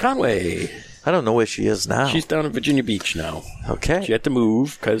 In North Conway. I don't know where she is now. She's down in Virginia Beach now. Okay. She had to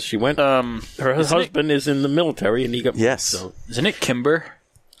move because she went. Her husband is in the military, and he got Yes. So Isn't it Kimber?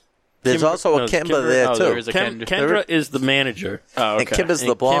 There's also a Kimber there, too. There is a Kendra is the manager. Oh, okay. And Kimber's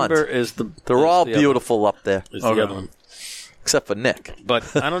the blonde. Kimber is the. They're all the other beautiful up there. Is the other one. Except for Nick.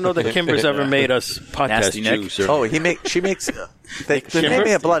 But I don't know that Kimber's ever made us podcast Nasty Nick. juice. Or, Oh, she makes. They made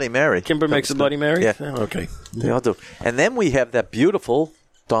me a Bloody Mary. Kimber makes a Bloody Mary? Yeah. Oh, okay. They all do. And then we have that beautiful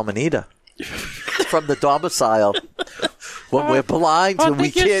Dominita from the domicile. When we're blind and we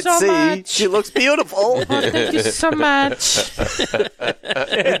thank you can't so see, much. she looks beautiful. Thank you so much.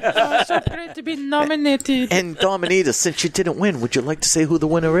 Oh, so great to be nominated. And Dominita, since you didn't win, would you like to say who the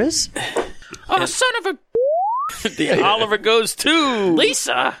winner is? Oh, son of a... The Oliver goes to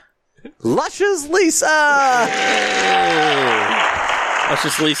Lisa. Luscious Lisa!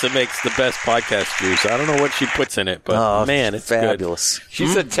 Luscious Lisa makes the best podcast juice. I don't know what she puts in it, but man, it's fabulous. Good.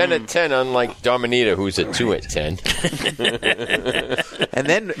 She's a 10 at 10, unlike Dominita, who's a 2 at 10.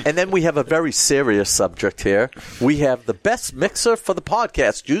 And then we have a very serious subject here. We have the best mixer for the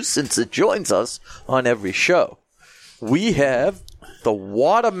podcast juice, since it joins us on every show. We have the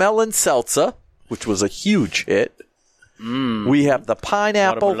watermelon seltzer, which was a huge hit. We have the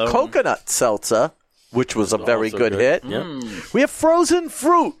pineapple coconut seltzer, which was a very good hit. Yep. We have frozen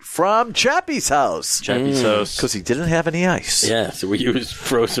fruit from Chappie's house. Chappie's house. Because he didn't have any ice. Yeah, so we use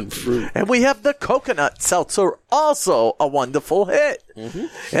frozen fruit. And we have the coconut seltzer, also a wonderful hit.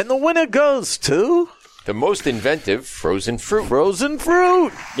 And the winner goes to... The most inventive frozen fruit. Frozen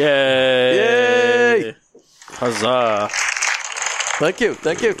fruit. Yay! Yay! Huzzah! Thank you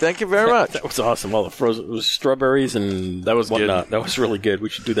very much. That was awesome. All the frozen, it was strawberries and That was whatnot. good. That was really good. We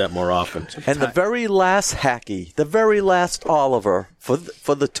should do that more often. And the very last Hacky, the very last Oliver for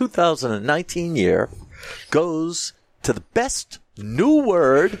the 2019 year goes to the best new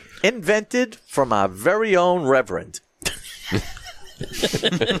word invented from our very own Reverend.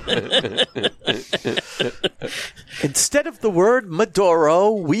 Instead of the word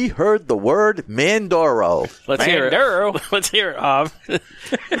Maduro, we heard the word Mandoro. Let's hear it. Let's hear it, Av.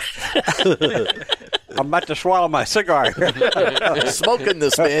 I'm about to swallow my cigar. Smoking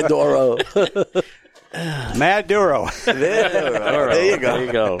this Mandoro. Maduro. There you go. There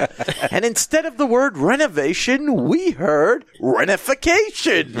you go. And instead of the word renovation, we heard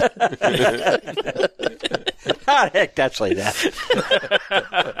renification. How the heck that's like that?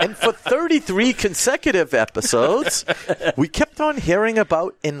 And for 33 consecutive episodes, we kept on hearing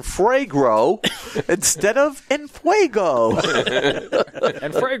about Infragro instead of Enfuego.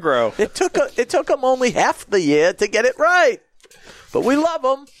 And Fragro. It took them only half the year to get it right. But we love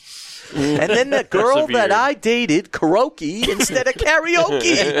them. And then the girl that I dated, karaoke instead of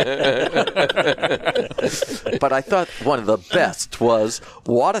karaoke. But I thought one of the best was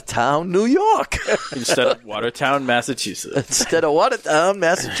Watertown, New York. Instead of Watertown, Massachusetts.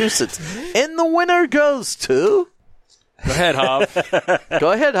 And the winner goes to... Go ahead, Hob.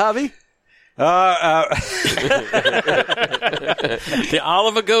 Go ahead, Javi. The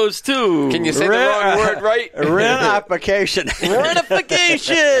Oliver goes to... Can you say the wrong word right? Renification.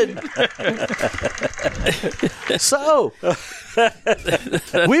 Renification. So,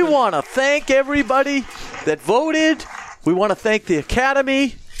 we want to thank everybody that voted. We want to thank the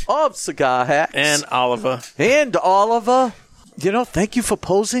Academy of Cigar Hacks. And Oliver. And Oliver. You know, thank you for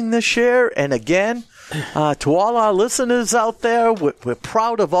posing this year. And again, to all our listeners out there, we're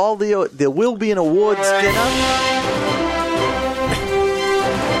proud of all there will be an awards dinner.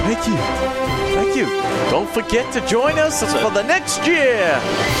 Thank you. Don't forget to join us for the next year.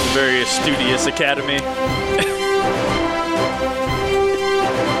 Very studious Academy.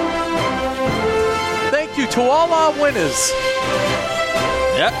 Thank you to all our winners.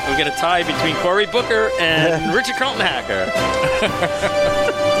 Yep, we get a tie between Cory Booker and Richard Carlton Hacker.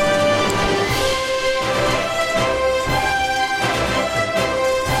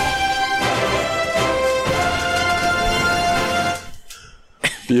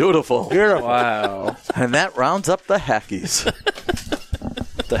 Beautiful. Wow. And that rounds up the Hackies.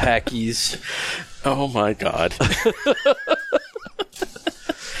 The Hackies. Oh, my God.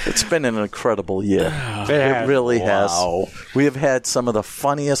 It's been an incredible year. It really has. has. We have had some of the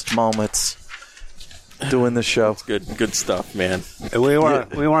funniest moments doing the show. Good stuff, man. We want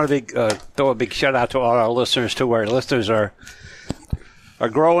to throw a big shout out to all our listeners too. Our listeners are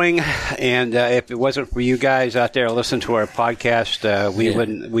growing, and if it wasn't for you guys out there listening to our podcast,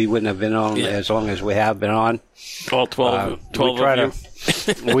 we wouldn't have been on as long as we have been on. All 12 of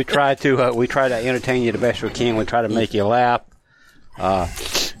you. We try to entertain you the best we can. We try to make you laugh.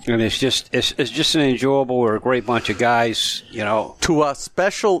 And it's just an enjoyable. We're a great bunch of guys, you know. To our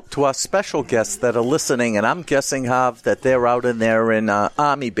special guests that are listening, and I'm guessing, Hav, that they're out in there in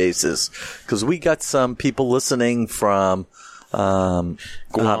Army bases, because we got some people listening from Guam.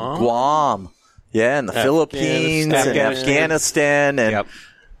 Yeah, and the Philippines and Afghanistan and,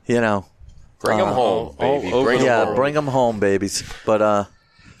 you know. Bring them home, baby. Bring them home, babies. But,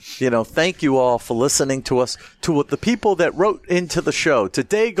 thank you all for listening to us. To the people that wrote into the show. To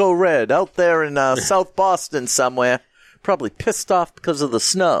Dago Red out there in South Boston somewhere. Probably pissed off because of the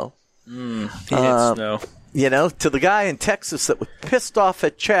snow. He hates snow. To the guy in Texas that was pissed off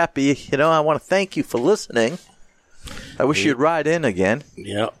at Chappie, I want to thank you for listening. I wish you'd ride in again.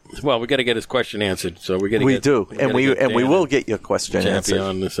 Yeah. Well, we got to get his question answered, so we got to. We will get your question answered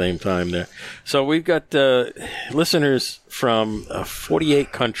on the same time there. So we've got listeners from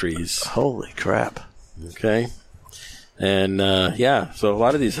 48 countries. Holy crap! Okay, and so a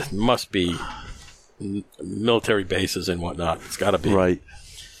lot of these must be military bases and whatnot. It's got to be right.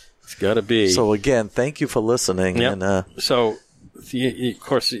 It's got to be. So again, thank you for listening. Yep. And so. Of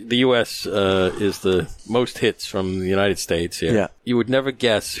course, the U.S. Is the most hits from the United States here. Yeah. You would never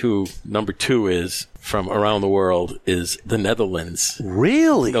guess who number 2 is from around the world is the Netherlands.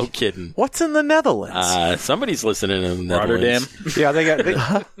 Really? No kidding. What's in the Netherlands? Somebody's listening in the Netherlands. Yeah,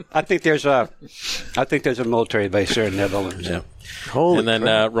 I think there's a military base there in the Netherlands. Yeah. Holy and then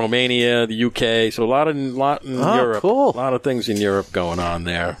Romania, the UK. So a lot in Europe. Cool. A lot of things in Europe going on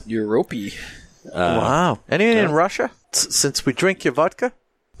there. Europey. Wow. Anything in Russia? Since we drink your vodka?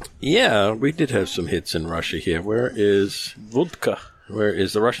 Yeah, we did have some hits in Russia here. Where is vodka? Where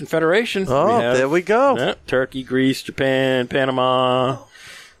is the Russian Federation? There we go. Turkey, Greece, Japan, Panama,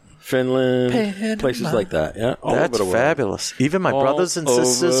 Finland, places like that. Yeah, all That's over the world. fabulous. Even my brothers and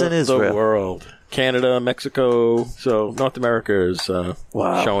sisters in Israel. The world. Canada, Mexico. So North America is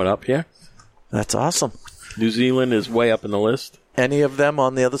showing up here. That's awesome. New Zealand is way up in the list. Any of them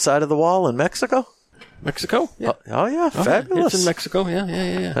on the other side of the wall in Mexico? Mexico? Yeah. Oh, yeah. Fabulous. It's in Mexico.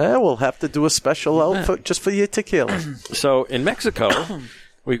 Yeah. We'll have to do a special outfit just for your tequila. So in Mexico,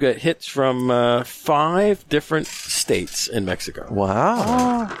 we've got hits from 5 different states in Mexico.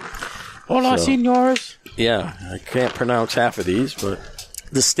 Wow. Hola, senors. Yeah. I can't pronounce half of these, but...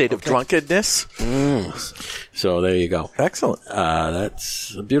 The state of drunkenness. So there you go. Excellent.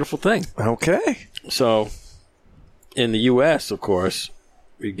 That's a beautiful thing. Okay. So in the U.S., of course,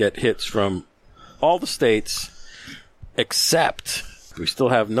 we get hits from all the states except we still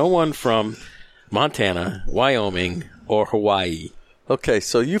have no one from Montana, Wyoming, or Hawaii. Okay,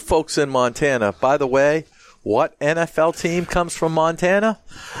 so you folks in Montana, by the way, what NFL team comes from Montana?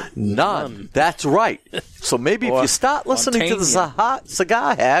 None. That's right. So maybe if you start listening to the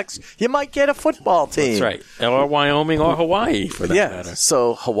Cigar Hacks, you might get a football team. That's right. Or Wyoming or Hawaii, for that matter.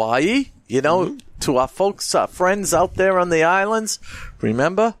 So Hawaii, to our folks, our friends out there on the islands,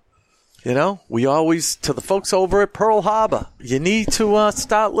 remember, we always, to the folks over at Pearl Harbor, you need to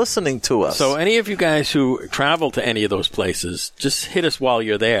start listening to us. So any of you guys who travel to any of those places, just hit us while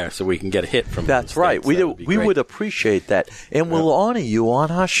you're there so we can get a hit from That's right. We would appreciate that. And we'll honor you on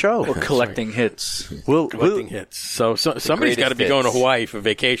our show. We're collecting hits. Collecting hits. So somebody's got to be going to Hawaii for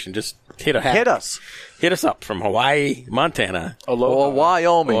vacation. Just hit a hat. Hit us. Hit us up from Hawaii, Montana. Or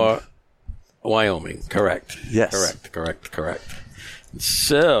Wyoming. Or Wyoming. Correct. Yes. Correct.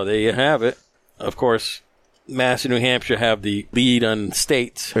 So there you have it. Of course, Mass and New Hampshire have the lead on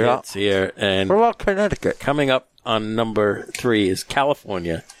states hits here. And what about Connecticut? Coming up on number 3 is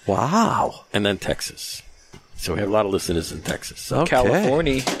California. Wow. And then Texas. So we have a lot of listeners in Texas. So Okay.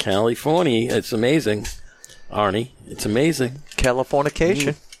 California. It's amazing. Arnie, it's amazing.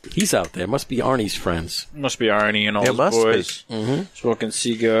 Californication. He's out there. Must be Arnie's friends. Must be Arnie and all his boys. Smoking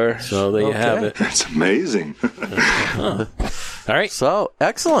cigar. So there you have it. That's amazing. All right. So,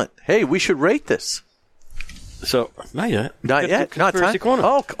 excellent. Hey, we should rate this. So, not yet. Not yet. Not Conspiracy time. Corner.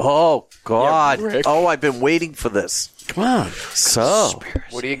 Oh, God. Yeah, Rick. I've been waiting for this. Come on. So,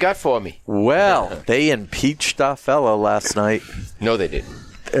 What do you got for me? well, they impeached our fellow last night. No, they didn't.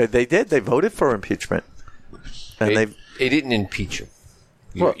 They did. They voted for impeachment. And They didn't impeach him.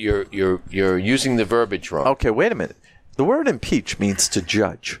 Well- You're using the verbiage wrong. Okay, wait a minute. The word impeach means to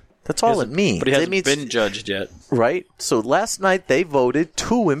judge. That's all it means. But he hasn't it means, been judged yet. Right? So last night they voted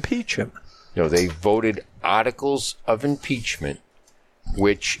to impeach him. No, they voted articles of impeachment,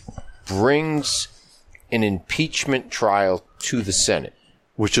 which brings an impeachment trial to the Senate.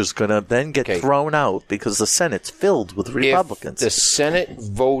 Which is going to then get thrown out because the Senate's filled with Republicans. If the Senate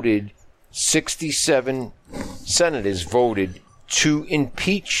voted, 67 senators voted to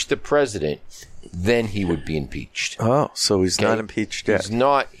impeach the president, then he would be impeached. Oh, so he's not impeached yet.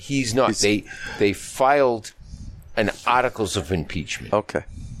 He's not. They filed an articles of impeachment. Okay.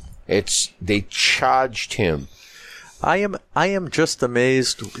 They charged him. I am just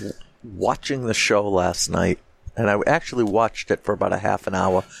amazed watching the show last night and I actually watched it for about a half an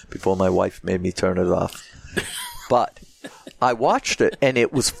hour before my wife made me turn it off. But I watched it, and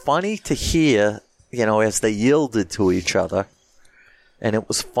it was funny to hear, as they yielded to each other. And it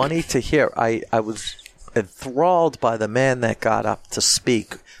was funny to hear. I was enthralled by the man that got up to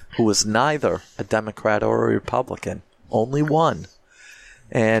speak, who was neither a Democrat or a Republican, only one.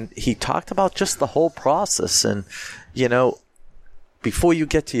 And he talked about just the whole process. And, before you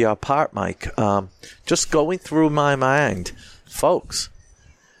get to your part, Mike, just going through my mind, folks,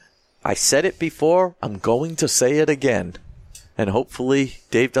 I said it before, I'm going to say it again. And hopefully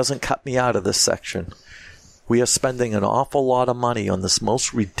Dave doesn't cut me out of this section. We are spending an awful lot of money on this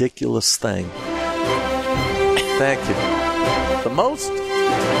most ridiculous thing. Thank you. The most?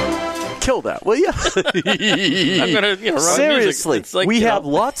 Kill that, will you? I'm gonna, run seriously, music. we have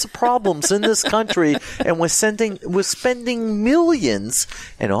lots of problems in this country, and we're spending millions,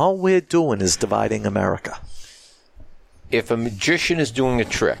 and all we're doing is dividing America. If a magician is doing a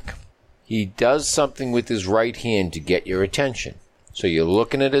trick, he does something with his right hand to get your attention. So you're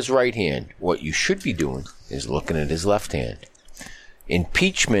looking at his right hand. What you should be doing is looking at his left hand.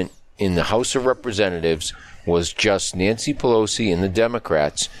 Impeachment in the House of Representatives was just Nancy Pelosi and the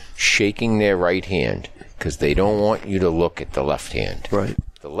Democrats shaking their right hand because they don't want you to look at the left hand. Right.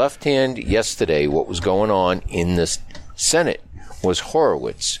 The left hand yesterday, what was going on in the Senate was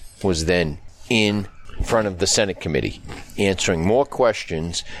Horowitz was then in front of the Senate committee answering more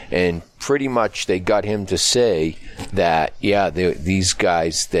questions, and pretty much they got him to say that, these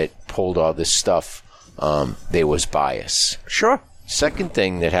guys that pulled all this stuff, there was bias. Sure. Second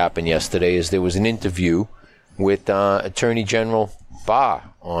thing that happened yesterday is there was an interview with Attorney General Barr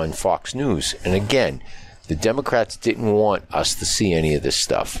on Fox News. And again, the Democrats didn't want us to see any of this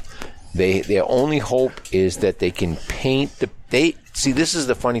stuff. Their only hope is that they can paint see, this is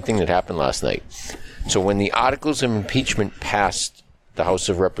the funny thing that happened last night. So when the articles of impeachment passed the House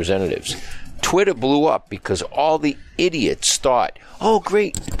of Representatives, Twitter blew up because all the idiots thought, oh,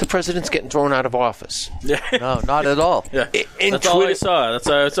 great, the president's getting thrown out of office. No, not at all. Yeah. That's all I saw.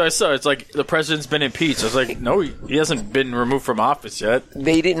 That's all I saw. It's like the president's been impeached. I was like, no, he hasn't been removed from office yet.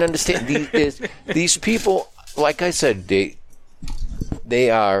 They didn't understand. These people, like I said,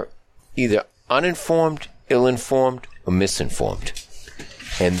 they are either uninformed, ill-informed, or misinformed.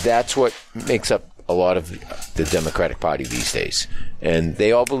 And that's what makes up a lot of the Democratic Party these days. And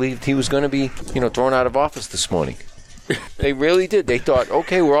they all believed he was going to be, thrown out of office this morning. They really did. They thought,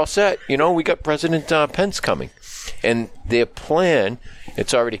 okay, we're all set. We got President Pence coming. And their plan,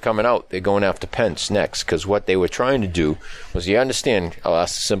 it's already coming out. They're going after Pence next, because what they were trying to do was, you understand, I'll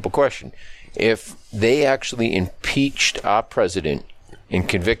ask a simple question. If they actually impeached our president and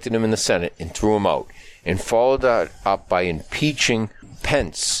convicted him in the Senate and threw him out, and followed that up by impeaching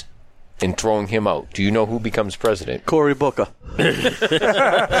Pence and throwing him out, do you know who becomes president? Cory Booker.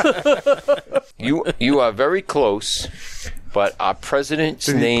 You are very close, but our president's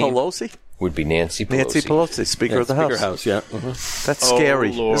name Pelosi? Would be Nancy Pelosi. Nancy Pelosi, Speaker of the House. Speaker House, yeah. That's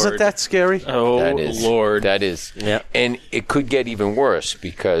scary. Lord. Isn't that scary? Oh, that is, Lord. That is. Yeah. And it could get even worse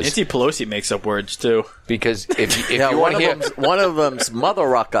because... Nancy Pelosi makes up words, too. Because if you want to hear... One of them's Mother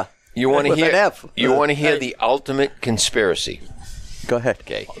Rucker. You want to hear... An F. You want to hear the ultimate conspiracy. Go ahead.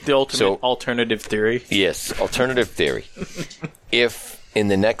 Okay. The ultimate alternative theory. Yes, alternative theory. If in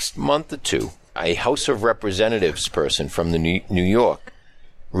the next month or two, a House of Representatives person from the New York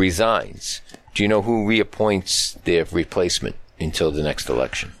resigns, do you know who reappoints their replacement until the next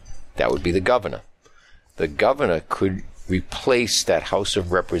election? That would be the governor. The governor could replace that House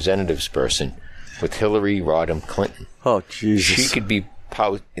of Representatives person with Hillary Rodham Clinton. Oh, Jesus. She could be...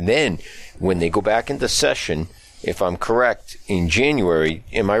 And then, when they go back into session... If I'm correct, in January,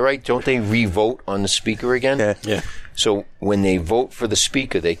 am I right? Don't they re-vote on the speaker again? Yeah. So when they vote for the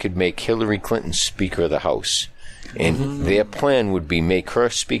speaker, they could make Hillary Clinton Speaker of the House. And their plan would be make her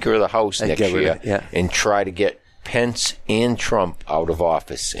Speaker of the House next year and try to get Pence and Trump out of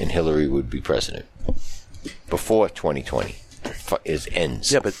office, and Hillary would be president before 2020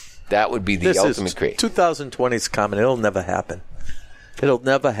 ends. Yeah, but that would be the ultimate create. 2020 is coming. It'll never happen. It'll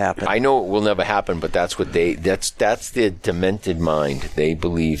never happen. I know it will never happen, but that's what that's their demented mind. They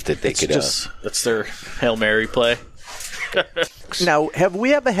believe that they could... That's their Hail Mary play. Now, have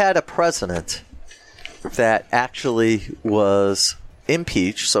we ever had a president that actually was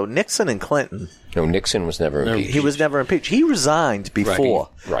impeached? So Nixon and Clinton... No, Nixon was never impeached. He was never impeached. He resigned before.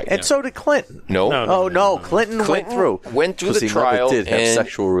 Right. And so did Clinton. No. Clinton went through. Went through the trial. He never did have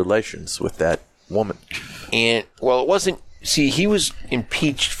sexual relations with that woman. And, well, it wasn't... See, he was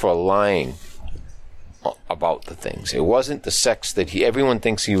impeached for lying about the things. It wasn't the sex that everyone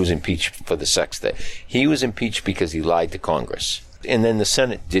thinks he was impeached for the sex that he was impeached because he lied to Congress. And then the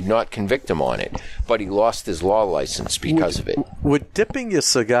Senate did not convict him on it, but he lost his law license because of it. Would dipping your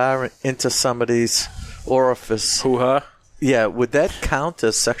cigar into somebody's orifice, hoo-ha, yeah, would that count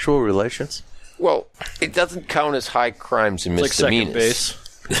as sexual relations? Well, it doesn't count as high crimes and misdemeanors. Like second base.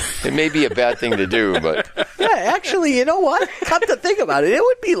 It may be a bad thing to do, but... Yeah, actually, you know what? Come to think about it, it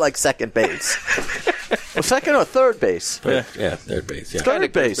would be like second base. Well, second or third base. Yeah, third base. Yeah.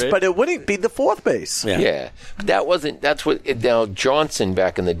 Third base, but it wouldn't be the fourth base. Yeah. But that wasn't... That's what... Now, Johnson,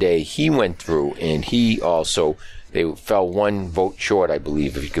 back in the day, he went through, and he also... They fell one vote short, I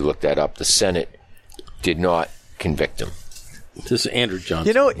believe, if you could look that up. The Senate did not convict him. This is Andrew Johnson.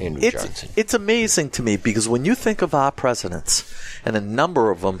 You know, Andrew Johnson. It's amazing to me because when you think of our presidents, and a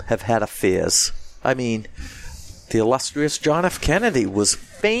number of them have had affairs. I mean, the illustrious John F. Kennedy was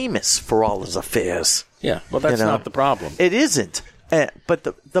famous for all his affairs. Yeah, well, that's not the problem. It isn't. But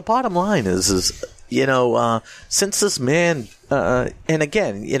the bottom line is since this man, and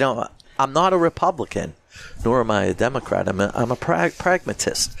again, I'm not a Republican, nor am I a Democrat. I'm a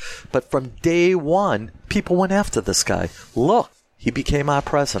pragmatist. But from day one, people went after this guy. Look, he became our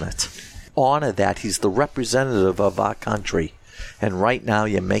president. Honor that. He's the representative of our country. And right now,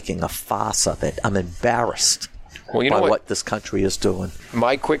 you're making a farce of it. I'm embarrassed by what this country is doing.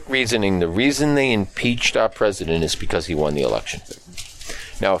 My quick reasoning, the reason they impeached our president is because he won the election.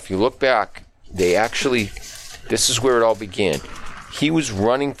 Now, if you look back, this is where it all began. He was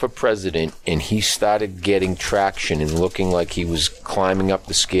running for president, and he started getting traction and looking like he was climbing up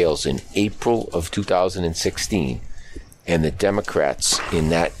the scales in April of 2016. And the Democrats in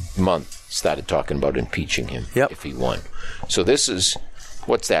that month started talking about impeaching him if he won. So this is,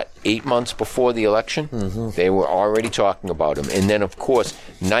 8 months before the election? Mm-hmm. They were already talking about him. And then, of course,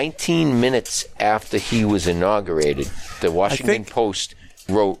 19 minutes after he was inaugurated, the Washington Post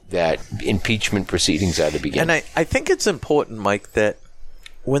wrote that impeachment proceedings had to begin. And I think it's important, Mike, that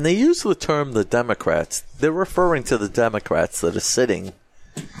when they use the term the Democrats, they're referring to the Democrats that are sitting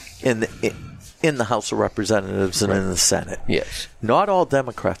in the House of Representatives and in the Senate. Yes. Not all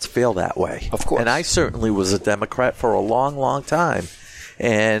Democrats feel that way. Of course. And I certainly was a Democrat for a long, long time.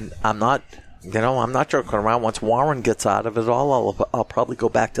 And I'm not joking around. Once Warren gets out of it all, I'll probably go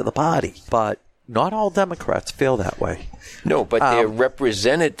back to the party. But not all Democrats feel that way. No, but they're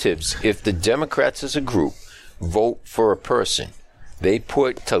representatives. If the Democrats as a group vote for a person, they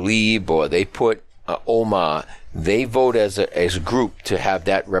put Tlaib or they put Omar, they vote as a group to have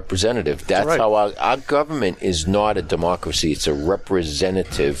that representative. That's right. How our government is not a democracy. It's a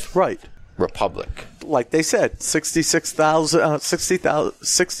representative republic. Like they said, 66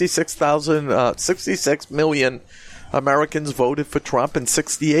 million Americans voted for Trump and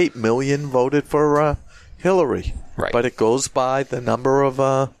 68 million voted for Hillary. Right. But it goes by the number of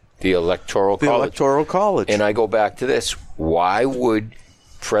the Electoral College. And I go back to this. Why would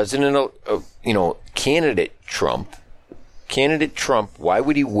candidate Trump, why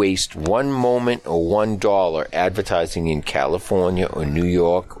would he waste one moment or $1 advertising in California or New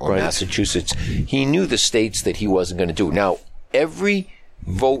York or Massachusetts? He knew the states that he wasn't going to do. Now, every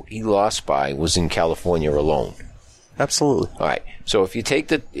vote he lost by was in California alone. Absolutely. All right. So if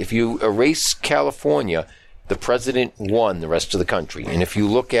you erase California, the president won the rest of the country. And if you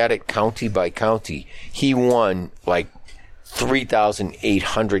look at it county by county, he won like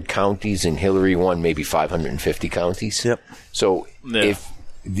 3,800 counties, and Hillary won maybe 550 counties. Yep. So if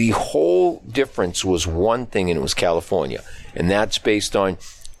the whole difference was one thing, and it was California, and that's based on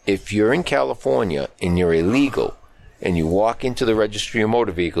if you're in California and you're illegal, and you walk into the registry of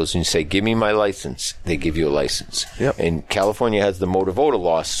motor vehicles and you say, give me my license, they give you a license. Yep. And California has the motor voter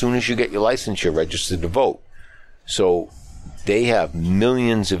law. As soon as you get your license, you're registered to vote. So they have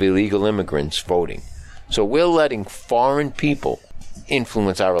millions of illegal immigrants voting. So we're letting foreign people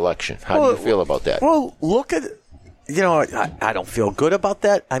influence our election. How do you feel about that? Well, look at, I don't feel good about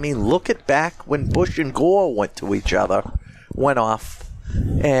that. I mean, look at back when Bush and Gore went off,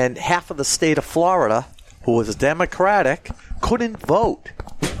 and half of the state of Florida, who was Democratic, couldn't vote.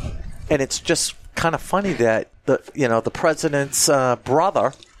 And it's just kind of funny that the president's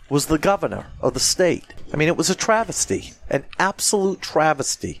brother was the governor of the state. I mean, it was a travesty, an absolute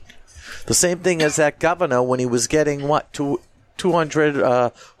travesty. The same thing as that governor when he was getting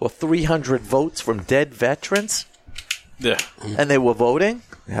 200 or 300 votes from dead veterans. Yeah, and they were voting.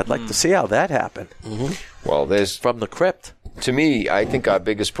 I'd like to see how that happened. Mm-hmm. Well, there's from the crypt. To me, I think our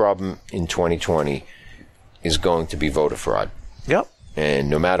biggest problem in 2020 is going to be voter fraud. Yep. And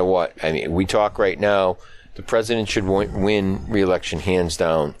no matter what, I mean, we talk right now, the president should win re-election hands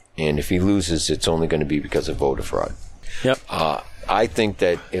down, and if he loses, it's only going to be because of voter fraud. Yep. I think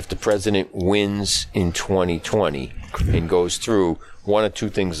that if the president wins in 2020 and goes through, one of two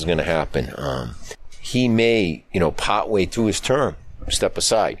things is going to happen. He may, partway through his term, step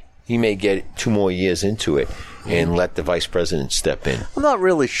aside. He may get 2 more years into it and let the vice president step in. I'm not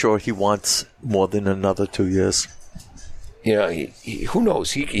really sure he wants more than another 2 years. Who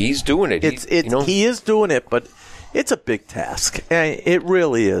knows? He's doing it. He is doing it, but it's a big task. It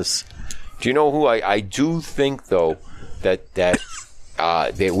really is. Do you know who I do think, though, that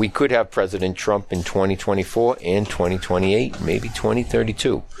we could have President Trump in 2024 and 2028, maybe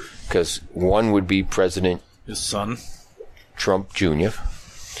 2032, because one would be President his son Trump Jr.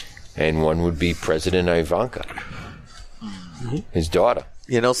 and one would be President Ivanka, his daughter.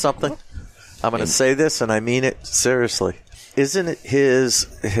 You know something? I'm going to say this, and I mean it seriously. Isn't it his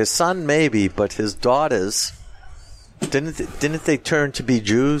son? Maybe, but his daughters didn't they turn to be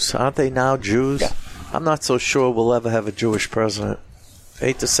Jews? Aren't they now Jews? Yeah. I'm not so sure we'll ever have a Jewish president. I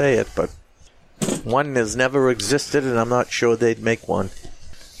hate to say it, but one has never existed, and I'm not sure they'd make one.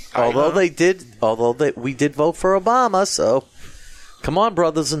 We did vote for Obama, so come on,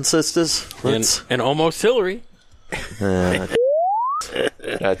 brothers and sisters. And almost Hillary. That's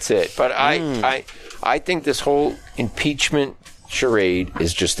it. But I think this whole impeachment charade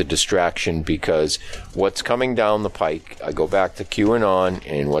is just a distraction, because what's coming down the pike, I go back to QAnon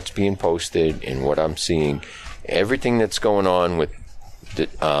and what's being posted and what I'm seeing, everything that's going on with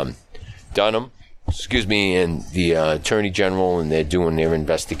Dunham, and the Attorney General, and they're doing their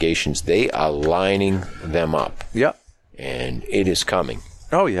investigations. They are lining them up. Yep. And it is coming.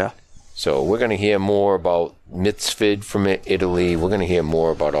 Oh, yeah. So we're going to hear more about Mitzvid from Italy. We're going to hear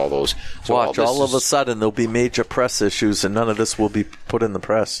more about all those. So watch, all of a sudden there'll be major press issues, and none of this will be put in the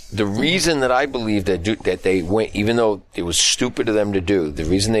press. The reason that I believe that they went, even though it was stupid of them to do, the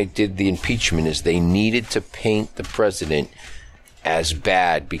reason they did the impeachment is they needed to paint the president as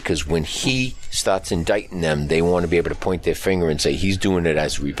bad, because when he starts indicting them, they want to be able to point their finger and say he's doing it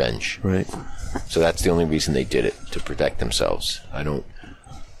as revenge. Right. So that's the only reason they did it, to protect themselves.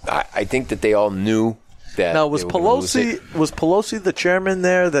 I think that they all knew that. Now, was Pelosi the chairman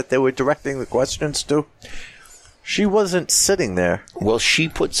there that they were directing the questions to? She wasn't sitting there. Well, she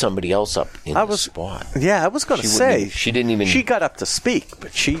put somebody else up in the spot. Yeah, I was going to say. She didn't even. She got up to speak,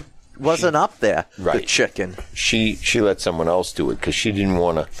 but she wasn't up there. Right. The chicken. She let someone else do it because she didn't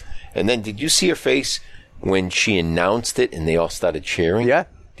want to. And then, did you see her face when she announced it and they all started cheering? Yeah.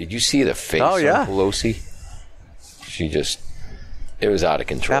 Did you see the face on Pelosi? It was out of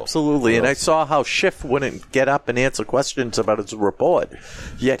control. Absolutely. And I saw how Schiff wouldn't get up and answer questions about his report,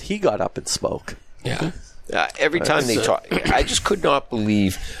 yet he got up and spoke. Yeah. Every time they talk, I just could not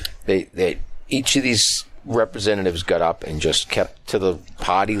believe that each of these representatives got up and just kept to the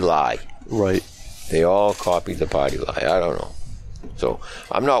party lie. Right. They all copied the party lie. I don't know. So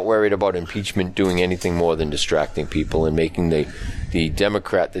I'm not worried about impeachment doing anything more than distracting people and making the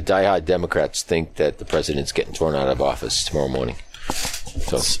diehard Democrats think that the president's getting thrown out of office tomorrow morning.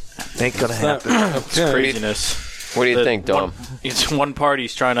 So ain't gonna happen. It's craziness. What do you think, Dom? It's one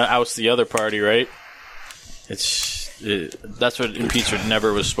party's trying to oust the other party, right? That's what impeachment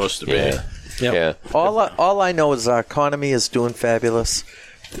never was supposed to be. Yeah. Yep. Yeah. All I know is our economy is doing fabulous.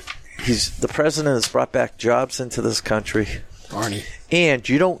 The president has brought back jobs into this country. Arnie. And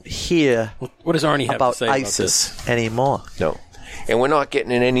you don't hear what does Arnie have about to say ISIS about this? Anymore. No. And we're not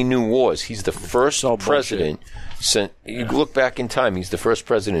getting in any new wars. He's the first president. You look back in time, he's the first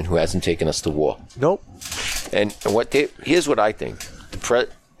president who hasn't taken us to war. Nope. And here's what I think.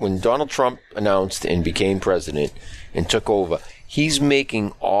 When Donald Trump announced and became president and took over, he's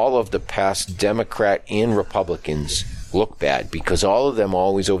making all of the past Democrat and Republicans look bad, because all of them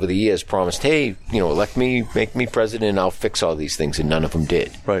always over the years promised, hey, elect me, make me president, and I'll fix all these things, and none of them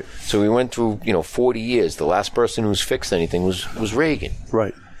did. Right. So we went through 40 years. The last person who's fixed anything was Reagan.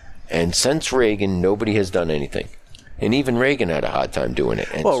 Right. And since Reagan, nobody has done anything. And even Reagan had a hard time doing it.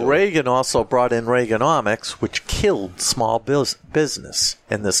 And Reagan also brought in Reaganomics, which killed small business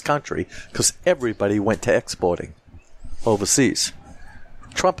in this country because everybody went to exporting overseas.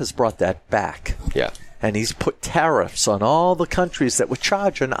 Trump has brought that back. Yeah. And he's put tariffs on all the countries that were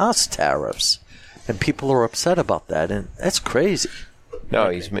charging us tariffs. And people are upset about that, and that's crazy. No,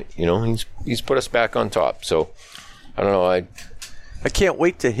 he's put us back on top. So, I don't know, I can't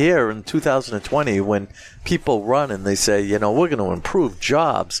wait to hear in 2020 when people run and they say, we're going to improve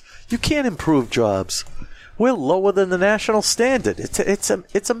jobs. You can't improve jobs. We're lower than the national standard.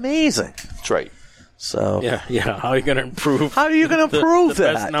 It's amazing. That's right. So yeah. How are you going to improve? How are you going to improve the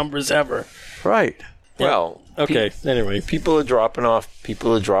that? best numbers ever. Right. Well, okay. Anyway, people are dropping off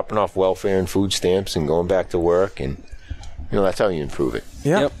welfare and food stamps and going back to work, and that's how you improve it.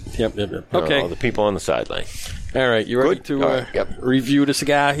 Yep. Okay. All the people on the sideline. All right, you ready to review the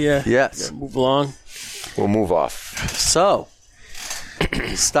cigar here? Yes. Move along. We'll move off. So,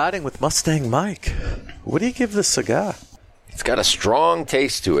 starting with Mustang Mike, what do you give this cigar? It's got a strong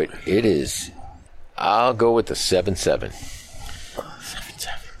taste to it. I'll go with the 7.7.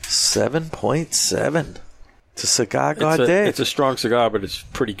 7.7. It's a cigar god, Dave. It's a strong cigar, but it's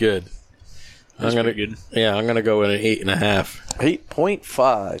pretty good. Pretty good. Yeah, I'm gonna go with an 8.5.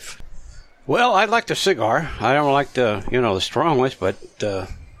 8.5. Well, I like the cigar. I don't like the strong ones, but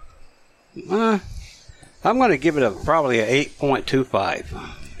I'm going to give it probably an 8.25.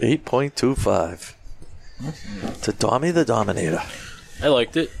 8.25. To Dommy the Dominator. I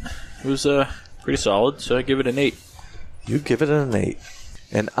liked it. It was pretty solid, so I give it an 8. You give it an 8.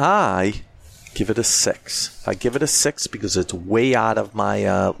 And I give it a 6. I give it a 6 because it's way out of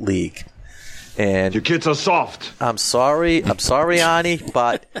my league. And your kids are soft. I'm sorry, Arnie,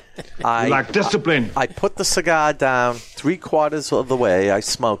 but I lack discipline. I put the cigar down 3/4 of the way. I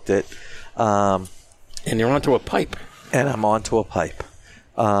smoked it. And you're onto a pipe. And I'm onto a pipe.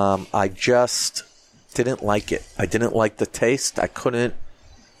 I just didn't like it. I didn't like the taste. I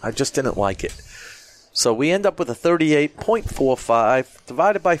just didn't like it. So we end up with a 38.45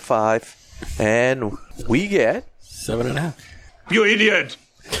 divided by 5, and we get 7.5. You idiot!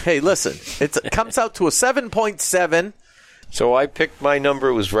 Hey, listen, it comes out to a 7.7. So I picked my number.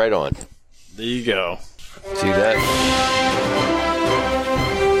 It was right on. There you go. See that?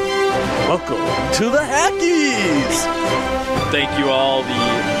 Welcome to the Hackies. Thank you all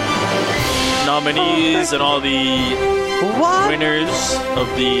the nominees and all the winners of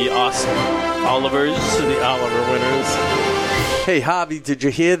the Olivers, the Oliver winners. Hey, Harvey, did you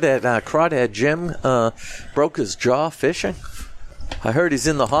hear that Crawdad Jim broke his jaw fishing? I heard he's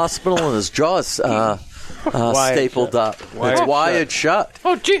in the hospital and his jaw's stapled up. It's wired shut.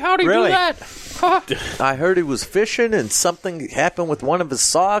 Oh, gee, how'd he do that? I heard he was fishing and something happened with one of his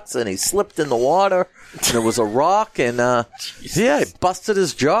socks and he slipped in the water and there was a rock and he busted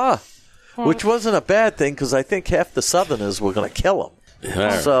his jaw, which wasn't a bad thing because I think half the Southerners were going to kill him.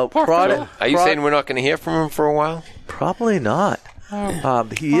 So, are you saying we're not going to hear from him for a while? Probably not.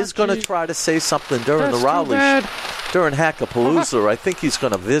 He is going to try to say something during the Rowley, during Hackapalooza. I think he's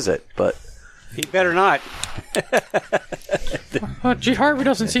going to visit, but he better not. Gee, Harvey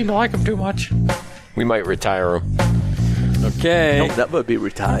doesn't seem to like him too much. We might retire him. Okay. He'll never be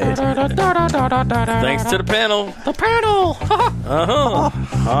retired. Thanks to the panel. The panel. You lost,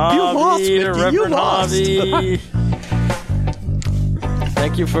 Harvey, Mickey. the Reverend Harvey.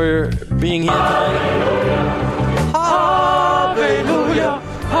 Thank you for being here tonight. Hallelujah,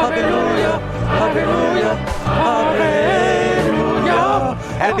 hallelujah, hallelujah, hallelujah.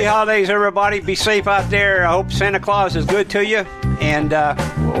 Happy holidays, everybody. Be safe out there. I hope Santa Claus is good to you. And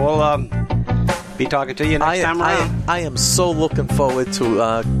we'll be talking to you next time around. I am so looking forward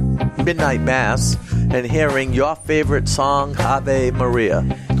to Midnight Mass and hearing your favorite song, Ave Maria.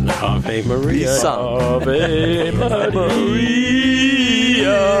 Ave Maria. Be sung. Ave Maria.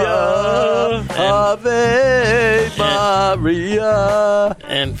 Ave Maria.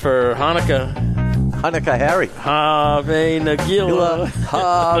 And for Hanukkah, Harry. Ave Nagila.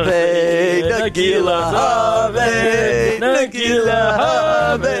 Ave Nagila. Ave Nagila.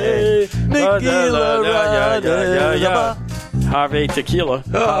 Ave Nagila. Harvey Tequila.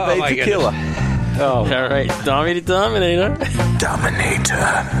 Ave Tequila. Oh. All right. Dommy the Dominator.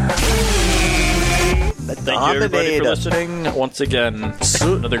 Thank you, everybody, for listening. Once again,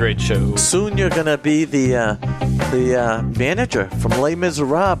 another great show. Soon you're going to be the manager from Les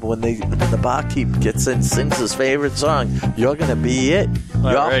Miserables when the barkeep gets in and sings his favorite song. You're going to be it.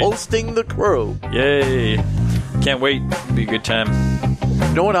 You're hosting the crew. Yay. Can't wait. It'll be a good time.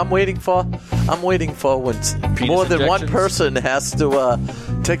 You know what I'm waiting for? I'm waiting for when more than one person has to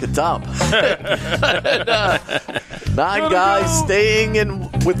take a dump. Nine guys staying in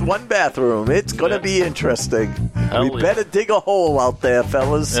with one bathroom. It's going to be interesting. We better dig a hole out there,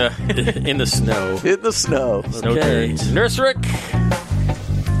 fellas. In the snow. In the snow. Okay. Nurse Rick.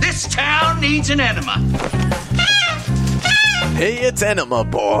 This town needs an enema. Hey, it's Enema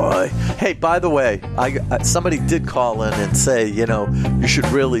Boy. Hey, by the way, somebody did call in and say, you should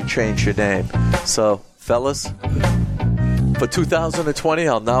really change your name. So, fellas, for 2020,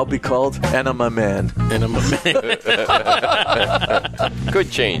 I'll now be called Enema Man. Enema Man.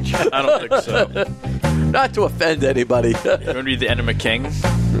 Good change. I don't think so. Not to offend anybody. You want to be the Enema King?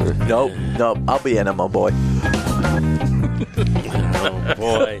 No, I'll be Enema Boy. Oh,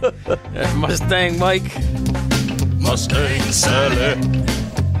 boy. Mustang Mike. Mustang Sally.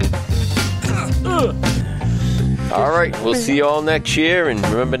 All right, we'll see you all next year. And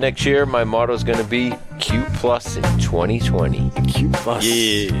remember, next year, my motto is going to be Q Plus in 2020. Q Plus.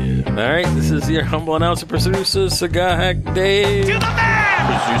 Yeah. All right, this is your humble announcer, producer, Cigar Hack Dave. To the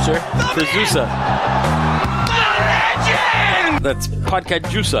man! Producer. That's Podcast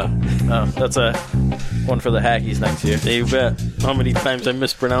Juicer. Oh, that's a one for the hackies next year. You bet. How many times I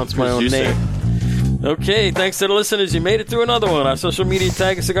mispronounce my own name. Okay, thanks to the listeners. You made it through another one. Our social media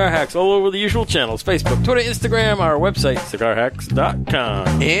tag is Cigar Hacks all over the usual channels. Facebook, Twitter, Instagram, our website,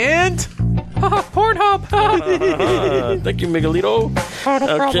 cigarhacks.com. And Pornhub. Thank you, Miguelito.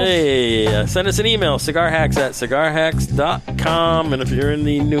 Okay, send us an email, cigarhacks@cigarhacks.com. And if you're in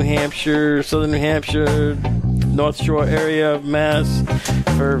the New Hampshire, Southern New Hampshire, North Shore area of Mass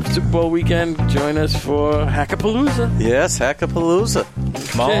for Super Bowl weekend, join us for Hackapalooza. yes, Hackapalooza.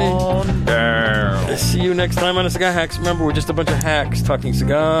 Come on down. See you next time on the Cigar Hacks. Remember, we're just a bunch of hacks talking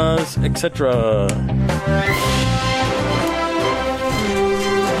cigars, etc.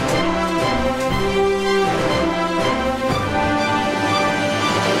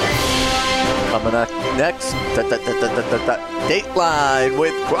 Coming up next, Dateline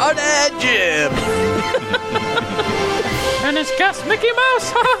with Crawdad Jim. And his guest, Mickey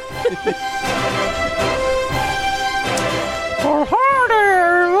Mouse. For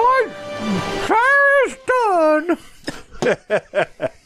harder, like Cyrus done.